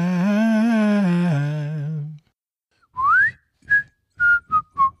Time.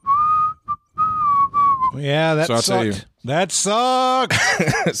 Yeah, that So sucked. I'll tell you. That sucked.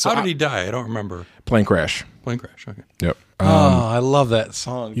 How did he die? I don't remember. Plane crash. Plane crash, okay. Yep. I love that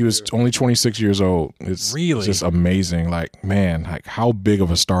song. He was only 26 years old. It's Really? just amazing. Like, man, like how big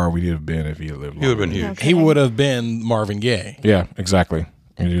of a star would he have been if he had lived longer? He would have been huge. Okay. He would have been Marvin Gaye. Yeah, exactly.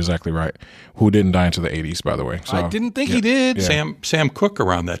 You're exactly right. Who didn't die until the 80s, by the way. So, I didn't think he did. Yeah. Sam Cooke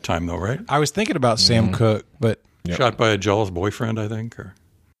around that time, though, right? I was thinking about Sam Cooke, but Yep. Shot by a jealous boyfriend, I think. Or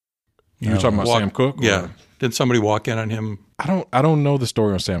You were talking about Sam Cooke? or- Yeah. Did somebody walk in on him? I don't know the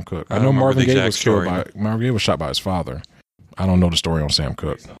story on Sam Cooke. I I know don't remember Marvin the Gaye exact story. Marvin Gaye was shot by his father. I don't know the story on Sam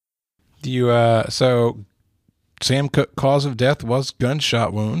Cooke. do you? So Sam Cooke, cause of death was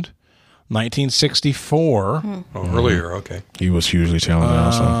gunshot wound, 1964. Earlier, okay. He was hugely talented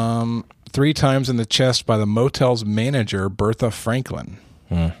also. 3 times in the chest by the motel's manager, Bertha Franklin.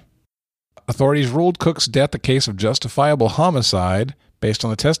 Authorities ruled Cooke's death a case of justifiable homicide based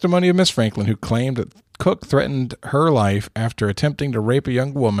on the testimony of Miss Franklin, who claimed that Cooke threatened her life after attempting to rape a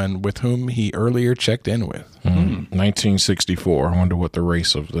young woman with whom he earlier checked in with. 1964. I wonder what the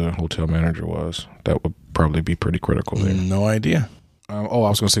race of the hotel manager was. That would probably be pretty critical there. No idea. I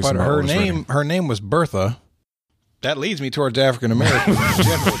was going to say But something about her Otis Redding. name was Bertha. That leads me towards African American in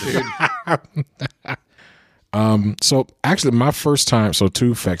general, dude. So actually my first time, so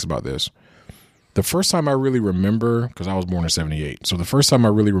 2 facts about this. The first time I really remember, because I was born in 78, so the first time I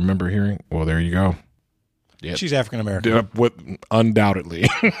really remember hearing, well, there you go. Yep. She's African American. Undoubtedly.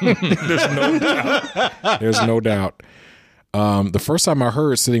 There's no doubt. The first time I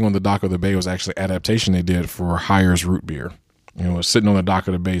heard Sitting on the Dock of the Bay was actually an adaptation they did for Hires root beer. Sitting on the dock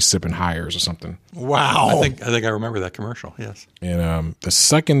of the bay sipping Hires or something. Wow. I think I remember that commercial, yes. And the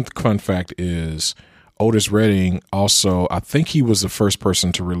second fun fact is Otis Redding also, I think he was the first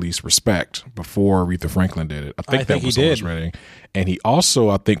person to release Respect before Aretha Franklin did it. I think that was Otis Redding. And he also,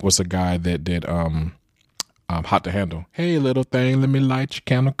 I think, was a guy that did Hot to Handle. Hey, little thing, let me light your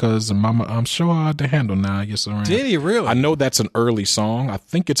candle, because mama, I'm sure hard to handle now. Yes, sir. Did he really? I know that's an early song. I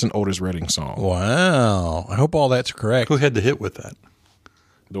think it's an Otis Redding song. Wow. I hope all that's correct. Who had the hit with that?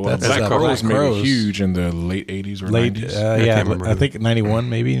 That's Black Crowes made it huge in the late 80s or 90s. I think 91,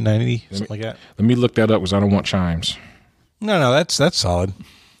 maybe 90, something like that. Let me look that up because I don't want chimes. No, that's solid.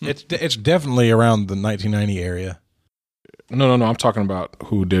 It's definitely around the 1990 area. No. I'm talking about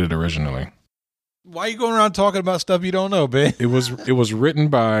who did it originally. Why are you going around talking about stuff you don't know, Ben? It was written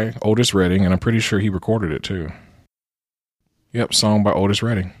by Otis Redding, and I'm pretty sure he recorded it too. Yep, song by Otis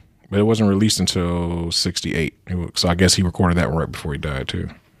Redding. But it wasn't released until 68. So I guess he recorded that one right before he died too.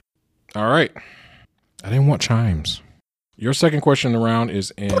 All right. I didn't want chimes. Your second question in the round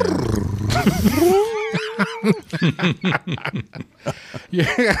is in...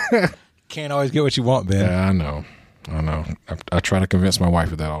 Yeah. Can't always get what you want, Ben. Yeah, I know. I try to convince my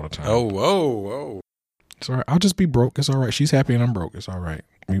wife of that all the time. Oh. It's all right. I'll just be broke. It's all right. She's happy and I'm broke. It's all right.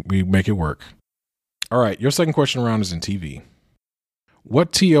 We make it work. All right. Your second question round is in TV.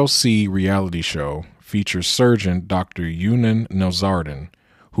 What TLC reality show features surgeon Dr. Yunan Nelzardin,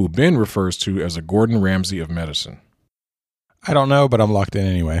 who Ben refers to as a Gordon Ramsay of medicine? I don't know, but I'm locked in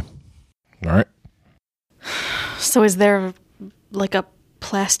anyway. All right. So is there like a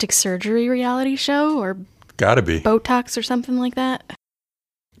plastic surgery reality show or gotta be Botox or something like that?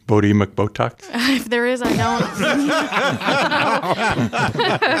 Bodie McBotox? If there is, I don't.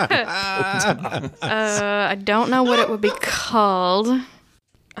 I don't know what it would be called.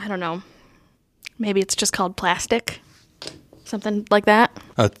 I don't know. Maybe it's just called plastic. Something like that.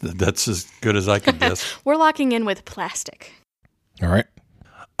 That's as good as I could guess. We're locking in with plastic. All right.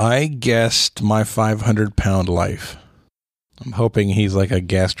 I guessed My 500-Pound Life. I'm hoping he's like a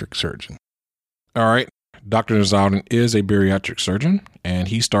gastric surgeon. All right. Dr. Nelzardin is a bariatric surgeon, and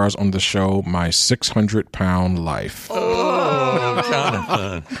he stars on the show My 600-Pound Life. Oh,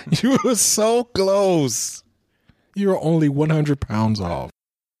 Jonathan. You were so close. You were only 100 pounds off.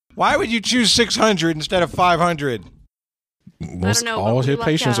 Why would you choose 600 instead of 500? Most all his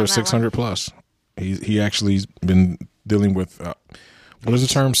patients are 600 plus. He actually's been dealing with what is the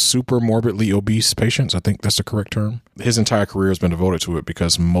term? Super morbidly obese patients. I think that's the correct term. His entire career has been devoted to it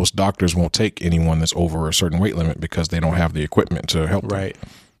because most doctors won't take anyone that's over a certain weight limit because they don't have the equipment to help them. Right.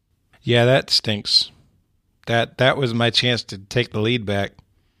 Yeah, that stinks. That was my chance to take the lead back.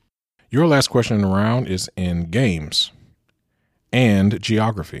 Your last question in the round is in games and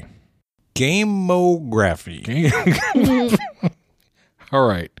geography. Gamography. All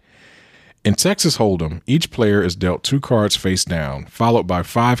right. In Texas Hold'em, each player is dealt 2 cards face down, followed by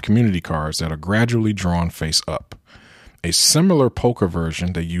 5 community cards that are gradually drawn face up. A similar poker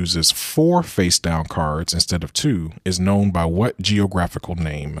version that uses 4 face down cards instead of 2 is known by what geographical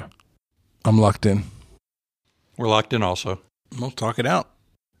name? I'm locked in. We're locked in also. We'll talk it out.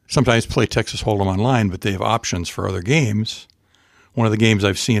 Sometimes play Texas Hold'em online, but they have options for other games. One of the games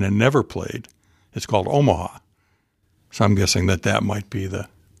I've seen and never played is called Omaha. So I'm guessing that might be the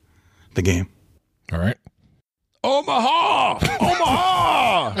game. All right. Omaha!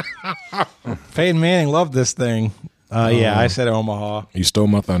 Omaha! Peyton Manning loved this thing. Yeah, I said Omaha. You stole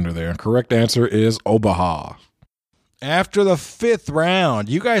my thunder there. Correct answer is Omaha. After the 5th round,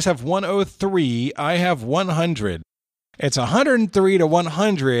 you guys have 103. I have 100. It's 103 to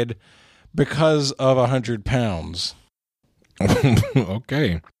 100 because of 100 pounds.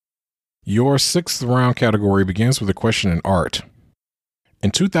 Okay. Your 6th round category begins with a question in art. In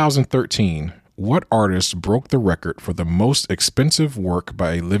 2013, what artist broke the record for the most expensive work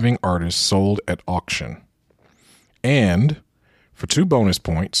by a living artist sold at auction? And, for 2 bonus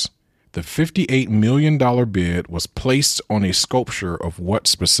points, the $58 million bid was placed on a sculpture of what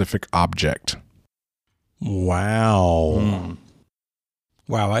specific object? Wow.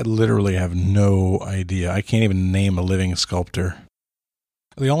 Wow, I literally have no idea. I can't even name a living sculptor.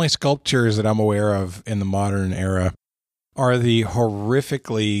 The only sculptures that I'm aware of in the modern era are the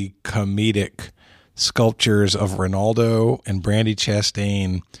horrifically comedic sculptures of Ronaldo and Brandy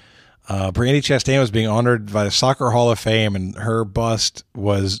Chastain Brandi Chastain was being honored by the Soccer Hall of Fame, and her bust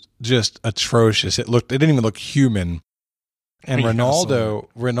was just atrocious. It didn't even look human. And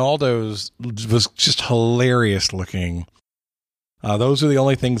Ronaldo's was just hilarious looking. Those are the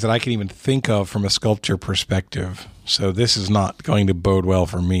only things that I can even think of from a sculpture perspective. So this is not going to bode well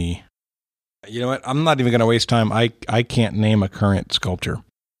for me. You know what? I'm not even going to waste time. I can't name a current sculpture.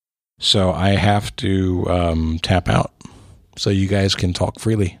 So I have to tap out so you guys can talk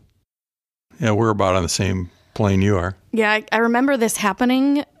freely. Yeah, we're about on the same plane you are. Yeah, I remember this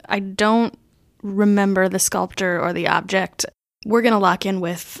happening. I don't remember the sculpture or the object. We're going to lock in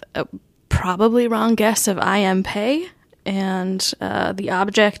with a probably wrong guess of I.M. Pei, and the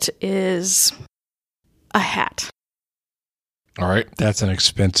object is a hat. All right. That's an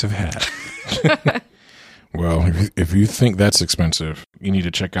expensive hat. Well, if you think that's expensive, you need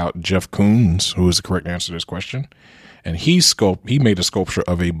to check out Jeff Koons, who is the correct answer to this question. And he made a sculpture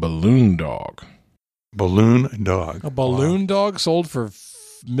of a balloon dog. Balloon dog. A balloon dog sold for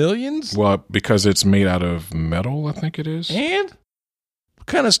millions? Well, because it's made out of metal, I think it is. And? What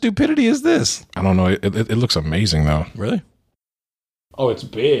kind of stupidity is this? I don't know. It looks amazing, though. Really? Oh, it's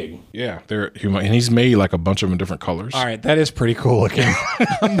big. Yeah, and he's made like a bunch of them in different colors. All right, that is pretty cool looking.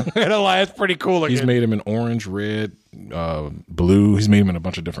 I'm not gonna lie, it's pretty cool looking. He's made them in orange, red, blue. He's made them in a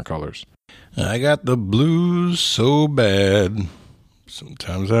bunch of different colors. I got the blues so bad.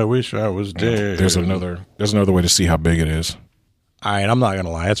 Sometimes I wish I was dead. There's another way to see how big it is. All right, I'm not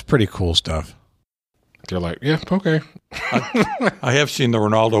gonna lie, it's pretty cool stuff. They're like, yeah, okay. I have seen the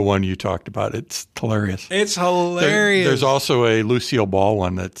Ronaldo one you talked about. It's hilarious. It's hilarious. There's also a Lucille Ball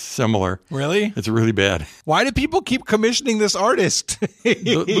one that's similar. Really? It's really bad. Why do people keep commissioning this artist?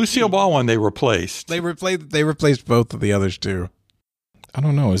 The Lucille Ball one they replaced. They replaced both of the others too. I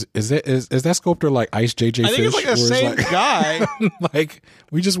don't know. Is that sculptor like Ice JJ Fish? I think it's like the same guy. Like,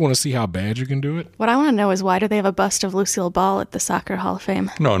 we just want to see how bad you can do it. What I want to know is why do they have a bust of Lucille Ball at the Soccer Hall of Fame?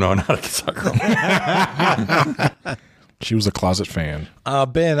 No, not at the Soccer Hall. She was a closet fan.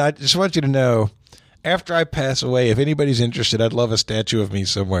 Ben, I just want you to know, after I pass away, if anybody's interested, I'd love a statue of me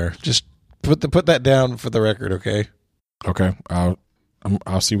somewhere. Just put that down for the record, okay? Okay.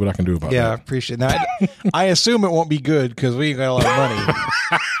 I'll see what I can do about that. Yeah, I appreciate that. I assume it won't be good because we ain't got a lot of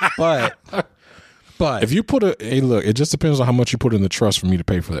money. But if you put look, it just depends on how much you put in the trust for me to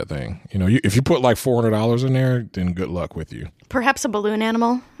pay for that thing. You know, if you put like $400 in there, then good luck with you. Perhaps a balloon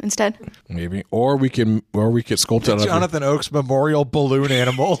animal instead. Maybe, or we could sculpt it out of Jonathan Oakes Memorial Balloon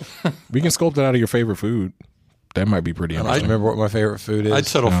Animal. We can sculpt it out of your favorite food. That might be pretty interesting. I remember what my favorite food is. I'd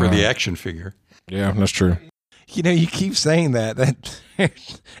settle for the action figure. Yeah, that's true. You know, you keep saying that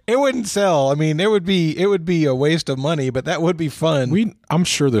it wouldn't sell. I mean, it would be a waste of money, but that would be fun. I'm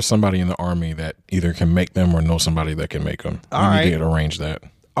sure there's somebody in the Army that either can make them or know somebody that can make them. We need to arrange that.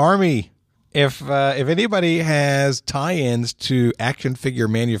 Army, if anybody has tie-ins to action figure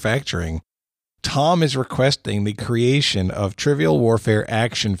manufacturing, Tom is requesting the creation of Trivial Warfare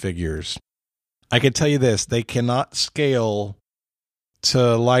action figures. I can tell you this: they cannot scale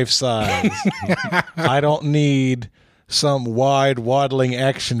to life size. I don't need some wide waddling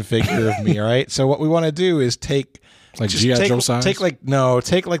action figure of me, all right? So what we want to do is take G.I. Joe size? Take like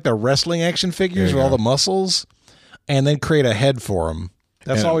the wrestling action figures with all the muscles and then create a head for them.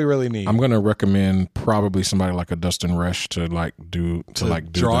 That's all we really need. I'm going to recommend probably somebody like a Dustin Resch to do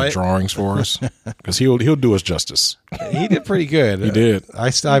the drawings for us, because he'll do us justice. He did pretty good. He did.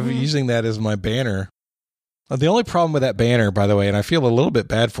 I'm using that as my banner. The only problem with that banner, by the way, and I feel a little bit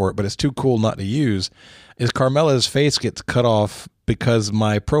bad for it, but it's too cool not to use, is Carmela's face gets cut off because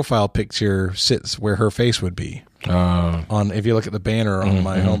my profile picture sits where her face would be. If you look at the banner on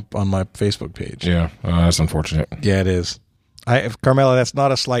my Facebook page. Yeah, that's unfortunate. Yeah, it is. Carmela, that's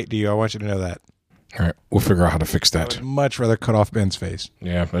not a slight to you. I want you to know that. All right, we'll figure out how to fix that. I would much rather cut off Ben's face.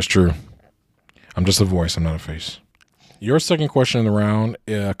 Yeah, that's true. I'm just a voice. I'm not a face. Your second question in the round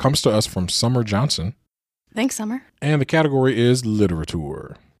comes to us from Summer Johnson. Thanks, Summer. And the category is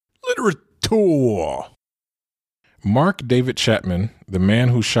literature. Literature. Mark David Chapman, the man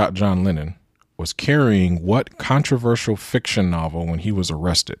who shot John Lennon, was carrying what controversial fiction novel when he was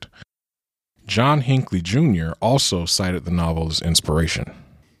arrested? John Hinckley Jr. also cited the novel as inspiration.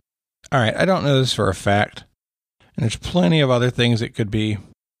 All right, I don't know this for a fact, and there's plenty of other things it could be,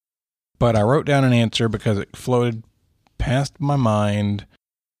 but I wrote down an answer because it floated past my mind,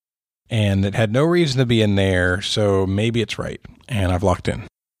 and it had no reason to be in there, so maybe it's right, and I've locked in.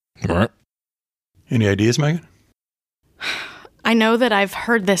 All right. Any ideas, Megan? I know that I've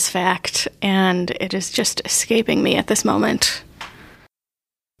heard this fact, and it is just escaping me at this moment.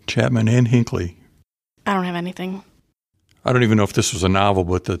 Chapman and Hinckley. I don't have anything. I don't even know if this was a novel,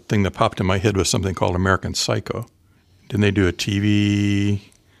 but the thing that popped in my head was something called American Psycho. Didn't they do a TV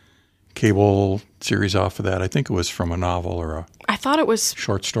cable series off of that? I think it was from a novel or a I thought it was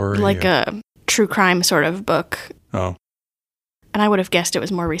short story. like a true crime sort of book. Oh. And I would have guessed it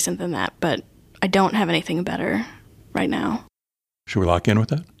was more recent than that, but I don't have anything better right now. Should we lock in with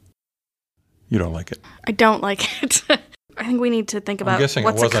that? You don't like it. I don't like it. I think we need to think about guessing it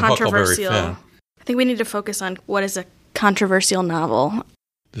what's a wasn't Huckleberry controversial. Finn. I think we need to focus on what is a controversial novel.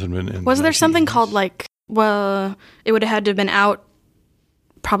 Has it been in Was there something 1980s? called it would have had to have been out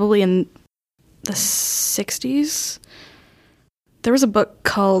probably in the 60s? There was a book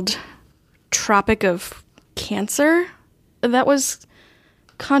called Tropic of Cancer that was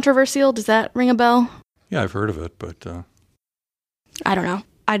controversial. Does that ring a bell? Yeah, I've heard of it, but I don't know.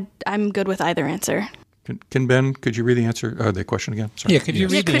 I'm good with either answer. can Ben? Could you read the answer? The question again? Sorry. Yeah, could you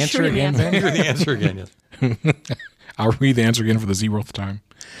read the could you answer read the again, answer? Can you Ben? read the answer again? Yes. I'll read the answer again for the 0th time.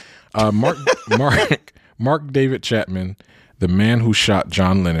 Mark David Chapman, the man who shot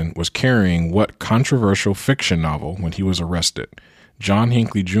John Lennon, was carrying what controversial fiction novel when he was arrested? John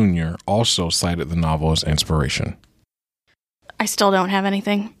Hinckley Jr. also cited the novel as inspiration. I still don't have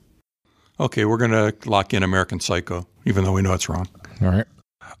anything. Okay, we're going to lock in American Psycho, even though we know it's wrong. All right.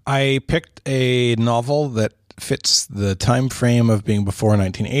 I picked a novel that fits the time frame of being before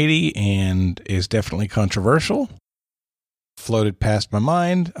 1980 and is definitely controversial. Floated past my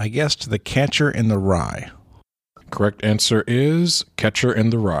mind. I guessed The Catcher in the Rye. Correct answer is Catcher in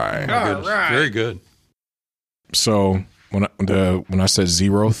the Rye. All right. Very good. So when I said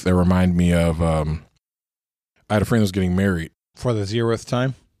 0th, that reminded me of I had a friend who was getting married For the 0th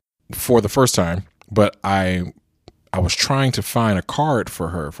time? for the first time, but I was trying to find a card for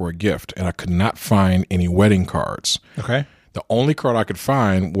her for a gift, and I could not find any wedding cards. Okay. The only card I could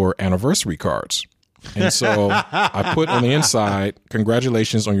find were anniversary cards. And so I put on the inside,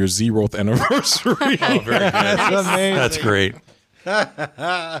 congratulations on your 0th anniversary. Oh, very good. That's amazing. That's great.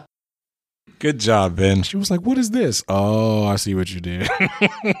 Good job, Ben. She was like, what is this? Oh, I see what you did.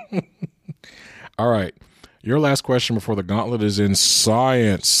 All right. Your last question before the gauntlet is in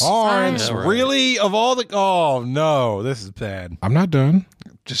science. Science. Yeah, right. Really? Of all the... Oh, no. This is bad. I'm not done.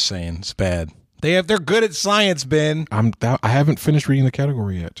 Just saying. It's bad. They're good at science, Ben. I haven't finished reading the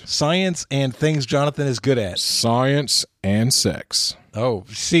category yet. Science and things Jonathan is good at. Science and sex. Oh,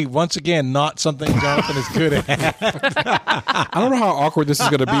 see, once again, not something Jonathan is good at. I don't know how awkward this is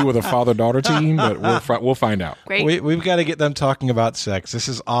going to be with a father-daughter team, but we'll find out. Great. We've got to get them talking about sex. This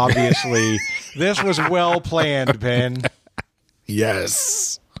is obviously... This was well planned, Ben.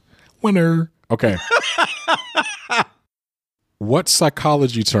 Yes. Winner. Okay. What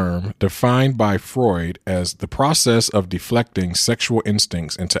psychology term, defined by Freud as the process of deflecting sexual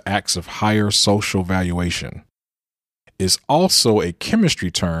instincts into acts of higher social valuation, is also a chemistry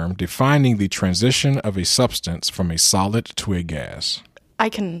term defining the transition of a substance from a solid to a gas? I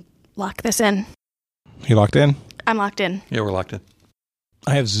can lock this in. You locked in? I'm locked in. Yeah, we're locked in.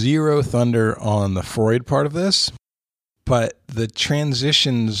 I have zero thunder on the Freud part of this, but the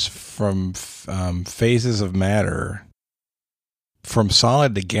transitions from phases of matter from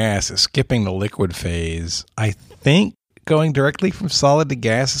solid to gas is skipping the liquid phase. I think going directly from solid to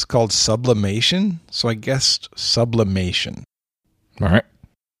gas is called sublimation, so I guessed sublimation. All right.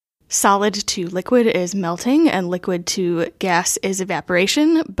 Solid to liquid is melting, and liquid to gas is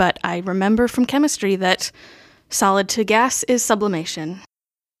evaporation, but I remember from chemistry that solid to gas is sublimation.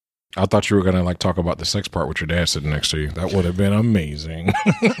 I thought you were going to talk about the sex part with your dad sitting next to you. That would have been amazing.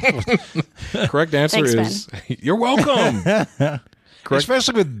 Correct answer Thanks, is you're welcome. Correct.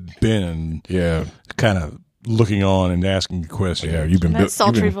 Especially with Ben Yeah. kind of looking on and asking questions. Yeah, you've been That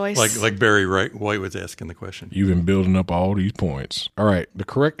sultry voice. Like Barry White was asking the question. You've been building up all these points. All right. The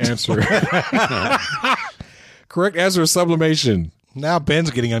correct answer. Correct answer is sublimation. Now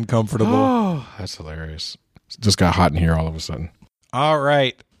Ben's getting uncomfortable. Oh, that's hilarious. It just got hot in here all of a sudden. All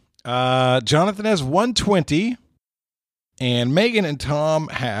right. Jonathan has 120, and Megan and Tom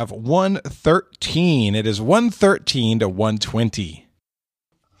have 113. It is 113 to 120.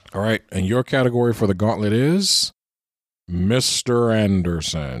 All right. And your category for the gauntlet is Mr.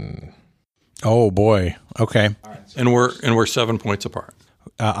 Anderson. Oh, boy. Okay. And we're 7 points apart.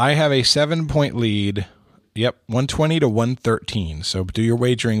 I have a 7-point lead. Yep, 120 to 113. So do your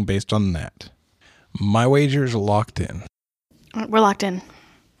wagering based on that. My wager's locked in. We're locked in.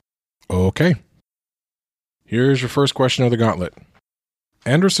 Okay. Here's your first question of the gauntlet.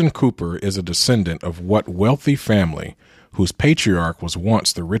 Anderson Cooper is a descendant of what wealthy family whose patriarch was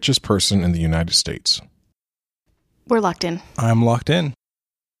once the richest person in the United States? We're locked in. I'm locked in.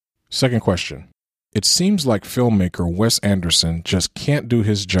 Second question. It seems like filmmaker Wes Anderson just can't do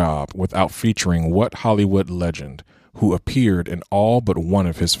his job without featuring what Hollywood legend who appeared in all but one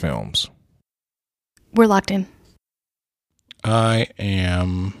of his films? We're locked in. I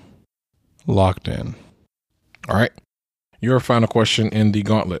am locked in. All right. Your final question in the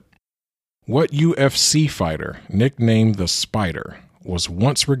gauntlet. What UFC fighter, nicknamed the Spider, was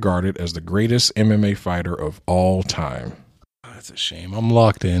once regarded as the greatest MMA fighter of all time? That's a shame. I'm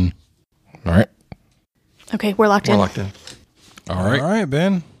locked in. All right. Okay, we're locked in. We're locked in. All right. All right,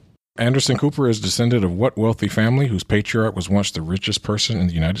 Ben. Anderson Cooper is descendant of what wealthy family whose patriarch was once the richest person in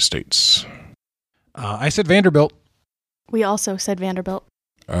the United States? I said Vanderbilt. We also said Vanderbilt.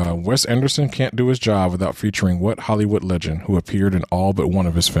 Wes Anderson can't do his job without featuring what Hollywood legend who appeared in all but one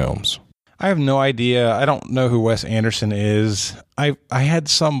of his films? I have no idea. I don't know who Wes Anderson is. I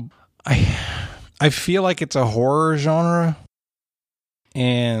feel like it's a horror genre,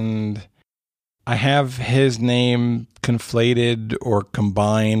 and I have his name conflated or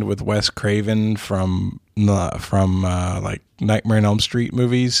combined with Wes Craven from like Nightmare on Elm Street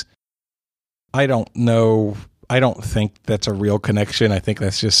movies. I don't know. I don't think that's a real connection. I think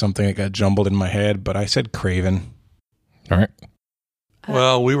that's just something that got jumbled in my head, but I said Craven. All right.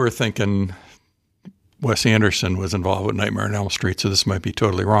 Well, we were thinking Wes Anderson was involved with Nightmare on Elm Street, so this might be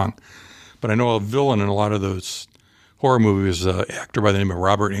totally wrong. But I know a villain in a lot of those horror movies, an actor by the name of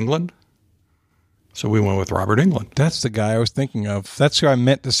Robert Englund. So we went with Robert Englund. That's the guy I was thinking of. That's who I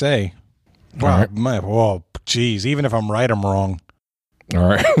meant to say. Wow. Right. Whoa, geez. Even if I'm right, I'm wrong. All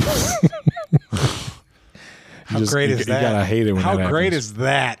right. How great is that? You gotta hate it when How that great happens. is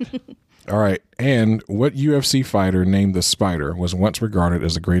that? All right. And what UFC fighter named the Spider was once regarded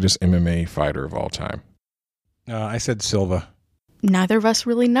as the greatest MMA fighter of all time? I said Silva. Neither of us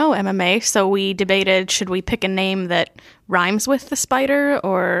really know MMA, so we debated, should we pick a name that rhymes with the spider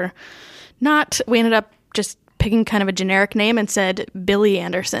or not? We ended up just picking kind of a generic name and said Billy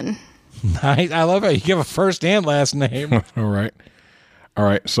Anderson. Nice. I love it. You give a first and last name. All right. All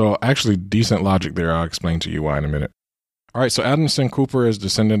right. So actually decent logic there. I'll explain to you why in a minute. All right. So Anderson Cooper is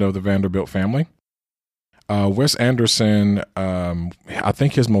descendant of the Vanderbilt family. Wes Anderson, I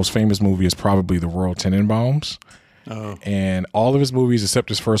think his most famous movie is probably The Royal Tenenbaums. Oh. And all of his movies, except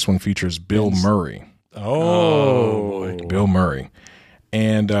his first one, features Bill Murray. Oh. Bill Murray.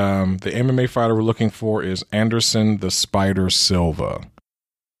 And the MMA fighter we're looking for is Anderson the Spider Silva.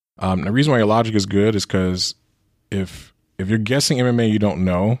 The reason why your logic is good is because if you're guessing MMA you don't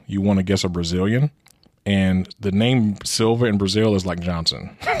know, you want to guess a Brazilian. And the name Silva in Brazil is like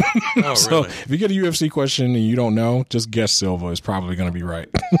Johnson. Oh, So really? if you get a UFC question and you don't know, just guess Silva is probably going to be right.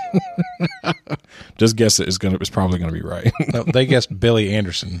 Just guess it. It's probably going to be right. No, they guessed Billy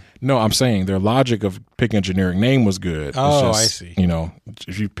Anderson. No, I'm saying their logic of picking a generic name was good. It's Oh, just, I see. You know,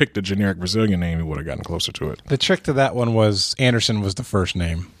 if you picked a generic Brazilian name, you would have gotten closer to it. The trick to that one was Anderson was the first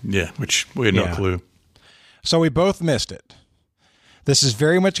name. Yeah, which we had no Yeah. clue. So we both missed it. This is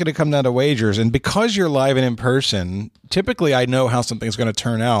very much going to come down to wagers. And because you're live and in person, typically I know how something's going to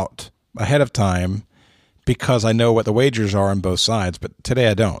turn out ahead of time because I know what the wagers are on both sides. But today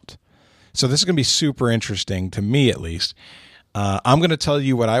I don't. So this is going to be super interesting to me, at least. I'm going to tell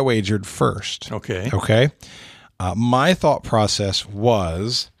you what I wagered first. Okay. Okay. My thought process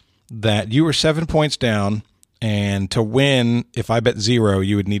was that you were 7 points down, and to win, if I bet 0,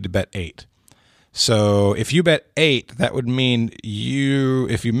 you would need to bet 8. So if you bet 8, that would mean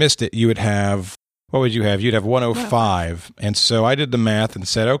if you missed it, you would have, what would you have? You'd have 105. And so I did the math and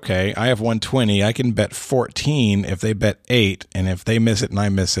said, okay, I have 120. I can bet 14 if they bet 8. And if they miss it and I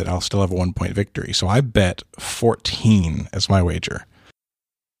miss it, I'll still have a 1 point victory. So I bet 14 as my wager.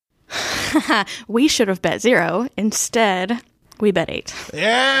 We should have bet 0. Instead, we bet 8.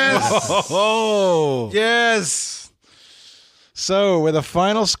 Yes! Yes! So, with a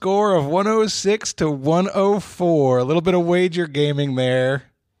final score of 106 to 104, a little bit of wager gaming there.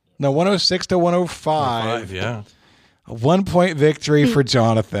 No, 106 to 105. Yeah. A 1 point victory for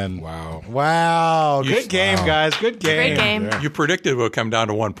Jonathan. Wow. Wow. Good game, guys. Good game. Great game. You predicted it would come down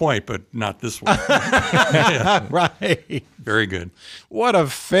to 1 point, but not this one. Right. Very good. What a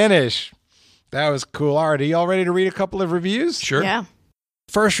finish. That was cool. All right, are y'all ready to read a couple of reviews? Sure. Yeah.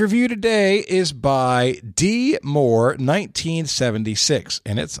 First review today is by D. Moore, 1976,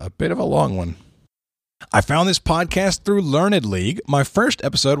 and it's a bit of a long one. I found this podcast through Learned League. My first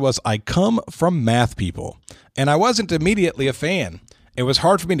episode was I Come From Math People, and I wasn't immediately a fan. It was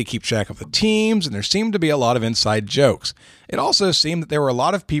hard for me to keep track of the teams, and there seemed to be a lot of inside jokes. It also seemed that there were a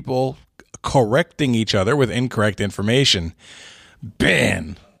lot of people correcting each other with incorrect information.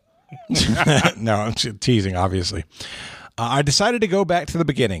 Ben! No, I'm teasing, obviously. I decided to go back to the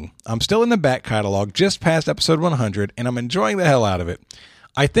beginning. I'm still in the back catalog, just past episode 100, and I'm enjoying the hell out of it.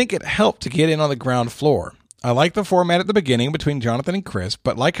 I think it helped to get in on the ground floor. I like the format at the beginning between Jonathan and Chris,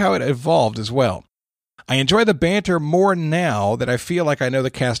 but like how it evolved as well. I enjoy the banter more now that I feel like I know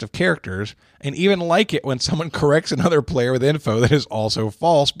the cast of characters, and even like it when someone corrects another player with info that is also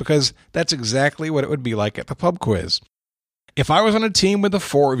false, because that's exactly what it would be like at the pub quiz. If I was on a team with the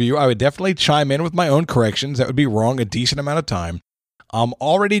four of you, I would definitely chime in with my own corrections that would be wrong a decent amount of time. I'm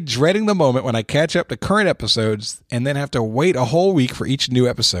already dreading the moment when I catch up to current episodes and then have to wait a whole week for each new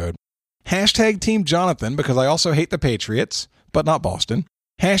episode. Hashtag Team Jonathan because I also hate the Patriots, but not Boston.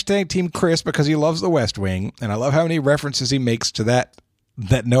 Hashtag Team Chris because he loves the West Wing, and I love how many references he makes to that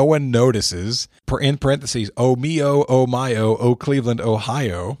no one notices. In parentheses, oh me, oh my, oh Cleveland,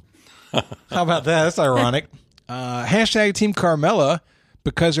 Ohio. How about that? That's ironic. Hashtag Team Carmela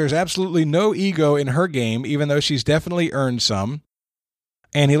because there's absolutely no ego in her game, even though she's definitely earned some.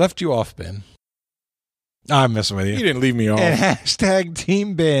 And he left you off, Ben. I'm messing with you. You didn't leave me off. And hashtag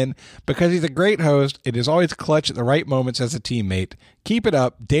Team Ben, because he's a great host. It is always clutch at the right moments as a teammate. Keep it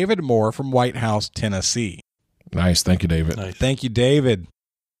up. David Moore from White House, Tennessee. Nice. Thank you, David. Nice. Thank you, David.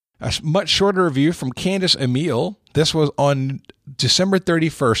 A much shorter review from Candace Emile. This was on December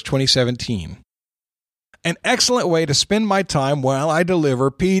 31st, 2017. An excellent way to spend my time while I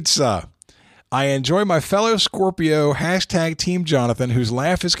deliver pizza. I enjoy my fellow Scorpio, hashtag Team Jonathan, whose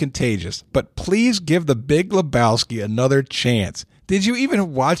laugh is contagious, but please give the Big Lebowski another chance. Did you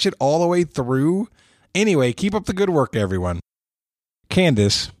even watch it all the way through? Anyway, keep up the good work, everyone.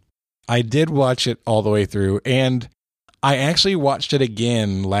 Candace, I did watch it all the way through, and I actually watched it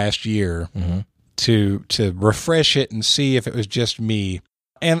again last year to refresh it and see if it was just me.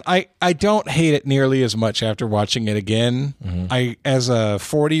 And I don't hate it nearly as much after watching it again. As a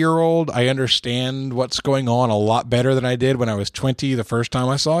 40-year-old, I understand what's going on a lot better than I did when I was 20 the first time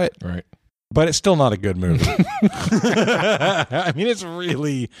I saw it. Right. But it's still not a good movie. I mean, it's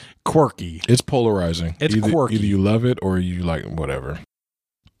really quirky. It's polarizing. It's quirky. Either you love it or you like whatever.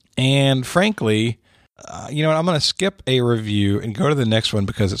 And frankly, you know what? I'm going to skip a review and go to the next one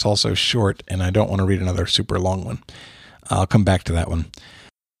because it's also short and I don't want to read another super long one. I'll come back to that one.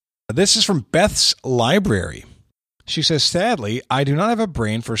 This is from Beth's Library. She says, sadly, I do not have a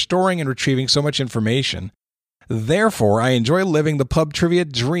brain for storing and retrieving so much information. Therefore, I enjoy living the pub trivia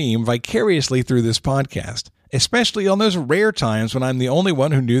dream vicariously through this podcast, especially on those rare times when I'm the only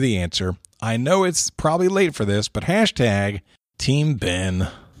one who knew the answer. I know it's probably late for this, but hashtag Team Ben.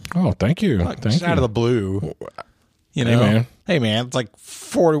 Oh, thank you. Thank you. Out of the blue. You know, hey man, it's like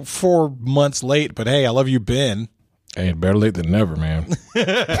four months late, but hey, I love you, Ben. Hey, better late than never, man.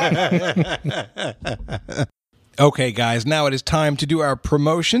 Okay, guys, now it is time to do our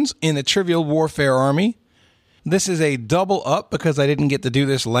promotions in the Trivial Warfare Army. This is a double up because I didn't get to do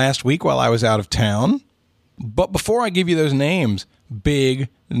this last week while I was out of town. But before I give you those names, big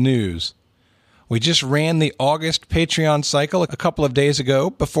news. We just ran the August Patreon cycle a couple of days ago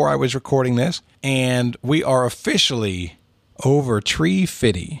before I was recording this, and we are officially over Tree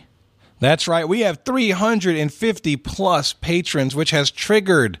Fitty. That's right, we have 350 plus patrons, which has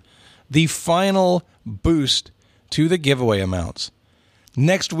triggered the final boost to the giveaway amounts.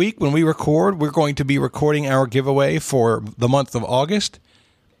 Next week, when we record, we're going to be recording our giveaway for the month of August,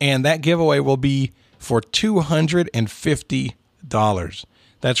 and that giveaway will be for $250.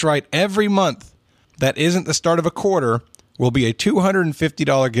 That's right, every month that isn't the start of a quarter will be a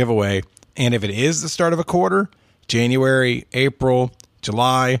 $250 giveaway, and if it is the start of a quarter, January, April,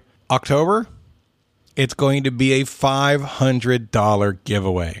 July, October, it's going to be a $500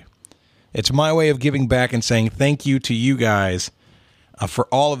 giveaway. It's my way of giving back and saying thank you to you guys for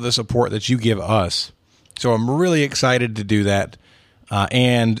all of the support that you give us. So I'm really excited to do that.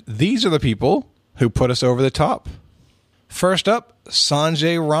 And these are the people who put us over the top. First up,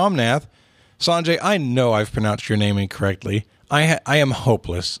 Sanjay Ramnath. Sanjay, I know I've pronounced your name incorrectly. I am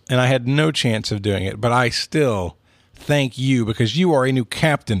hopeless, and I had no chance of doing it, but I still thank you because you are a new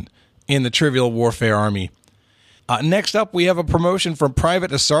captain in the Trivial Warfare Army. Next up, we have a promotion from private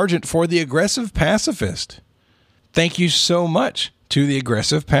to sergeant for the Aggressive Pacifist. Thank you so much to the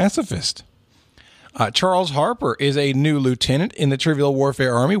Aggressive Pacifist. Charles Harper is a new lieutenant in the Trivial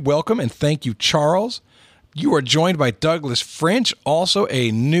Warfare Army. Welcome and thank you, Charles. You are joined by Douglas French, also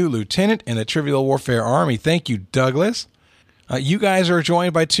a new lieutenant in the Trivial Warfare Army. Thank you, Douglas. You guys are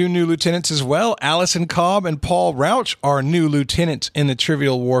joined by two new lieutenants as well. Allison Cobb and Paul Rauch are new lieutenants in the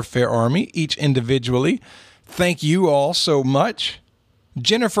Trivial Warfare Army, each individually. Thank you all so much.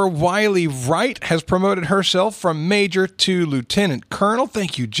 Jennifer Wiley Wright has promoted herself from Major to Lieutenant Colonel.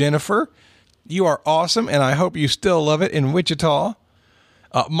 Thank you, Jennifer. You are awesome, and I hope you still love it in Wichita.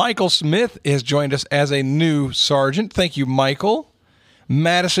 Michael Smith has joined us as a new sergeant. Thank you, Michael.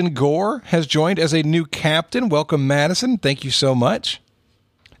 Madison Gore has joined as a new captain. Welcome, Madison. Thank you so much.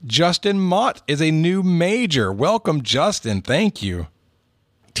 Justin Mott is a new major. Welcome, Justin. Thank you.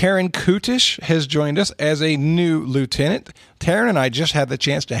 Taryn Kutish has joined us as a new lieutenant. Taryn and I just had the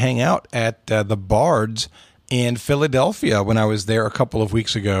chance to hang out at the Bards in Philadelphia when I was there a couple of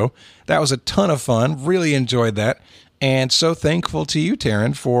weeks ago. That was a ton of fun. Really enjoyed that. And so thankful to you,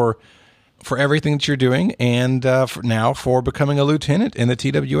 Taryn, for everything that you're doing and for becoming a lieutenant in the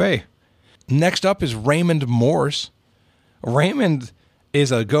TWA. Next up is Raymond Morse. Raymond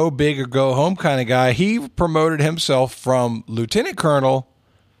is a go big or go home kind of guy. He promoted himself from lieutenant colonel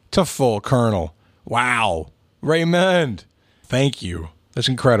to full colonel. Wow. Raymond, thank you. That's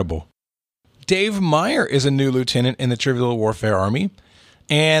incredible. Dave Meyer is a new lieutenant in the Trivial Warfare Army.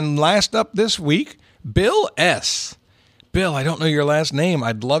 And last up this week, Bill S. Bill, I don't know your last name.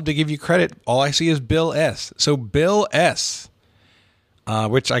 I'd love to give you credit. All I see is Bill S. So Bill S.,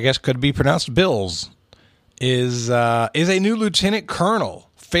 which I guess could be pronounced Bills, is a new lieutenant colonel.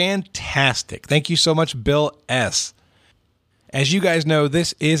 Fantastic. Thank you so much, Bill S. As you guys know,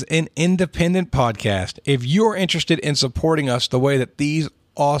 this is an independent podcast. If you're interested in supporting us the way that these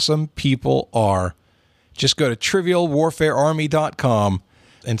awesome people are, just go to trivialwarfarearmy.com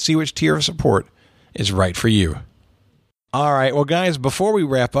and see which tier of support is right for you. All right. Well, guys, before we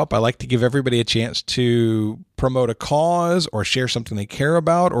wrap up, I like to give everybody a chance to promote a cause or share something they care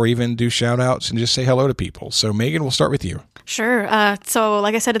about or even do shout outs and just say hello to people. So, Megan, we'll start with you. Sure. So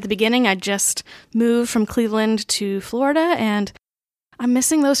like I said at the beginning, I just moved from Cleveland to Florida, and I'm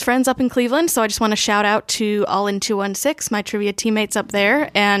missing those friends up in Cleveland. So I just want to shout out to All in 216, my trivia teammates up there.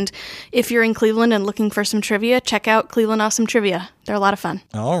 And if you're in Cleveland and looking for some trivia, check out Cleveland Awesome Trivia. They're a lot of fun.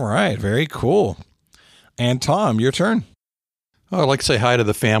 All right. Very cool. And Tom, your turn. Oh, I'd like to say hi to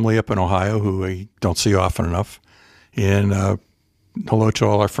the family up in Ohio who I don't see often enough. And hello to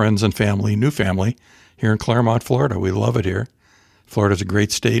all our friends and family, new family, here in Claremont, Florida. We love it here. Florida's a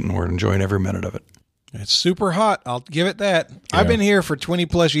great state, and we're enjoying every minute of it. It's super hot. I'll give it that. Yeah. I've been here for 20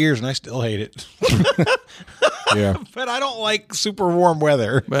 plus years, and I still hate it. Yeah. But I don't like super warm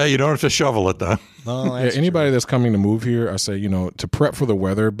weather. Well, you don't have to shovel it, though. No, anybody that's coming to move here, I say, to prep for the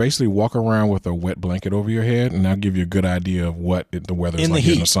weather, basically walk around with a wet blanket over your head, and that'll give you a good idea of what the weather is like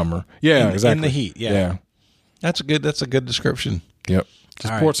in the summer. Yeah, exactly. In the heat, yeah. That's a good description. Yep.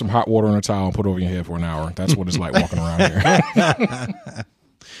 Just pour some hot water in a towel and put it over your head for an hour. That's what it's like walking around here.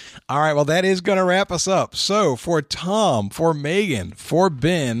 All right, well, that is going to wrap us up. So for Tom, for Megan, for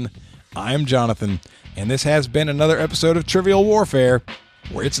Ben, I'm Jonathan, and this has been another episode of Trivial Warfare,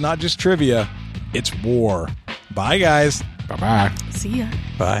 where it's not just trivia, it's war. Bye, guys. Bye-bye. See ya.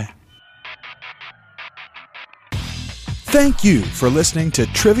 Bye. Thank you for listening to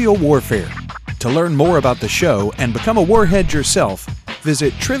Trivial Warfare. To learn more about the show and become a warhead yourself,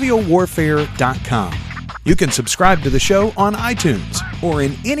 visit trivialwarfare.com. You can subscribe to the show on iTunes or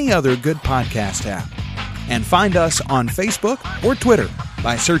in any other good podcast app. And find us on Facebook or Twitter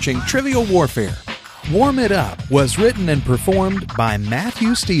by searching Trivial Warfare. Warm It Up was written and performed by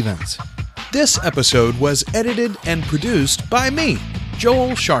Matthew Stevens. This episode was edited and produced by me,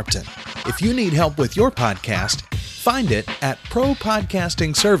 Joel Sharpton. If you need help with your podcast, find it at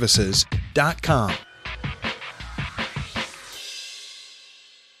propodcastingservices.com.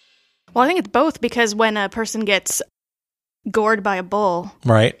 Well, I think it's both, because when a person gets gored by a bull,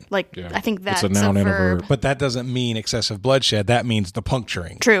 right? I think that's it's a noun and a verb. verb. But that doesn't mean excessive bloodshed. That means the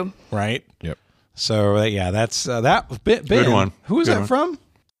puncturing. True. Right? Yep. So, that's that. Ben, Good one. Who was Good that one. from?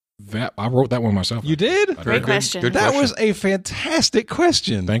 I wrote that one myself. You did? Great question. Good That question. was a fantastic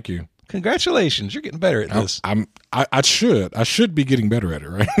question. Thank you. Congratulations. You're getting better at this. I should be getting better at it,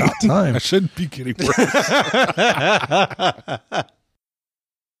 right? About time. I should be getting worse.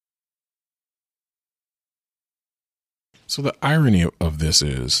 So the irony of this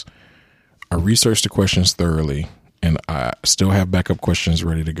is I researched the questions thoroughly, and I still have backup questions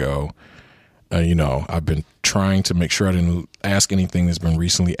ready to go. I've been trying to make sure I didn't ask anything that's been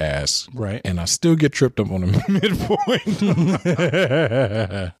recently asked. Right. And I still get tripped up on the midpoint.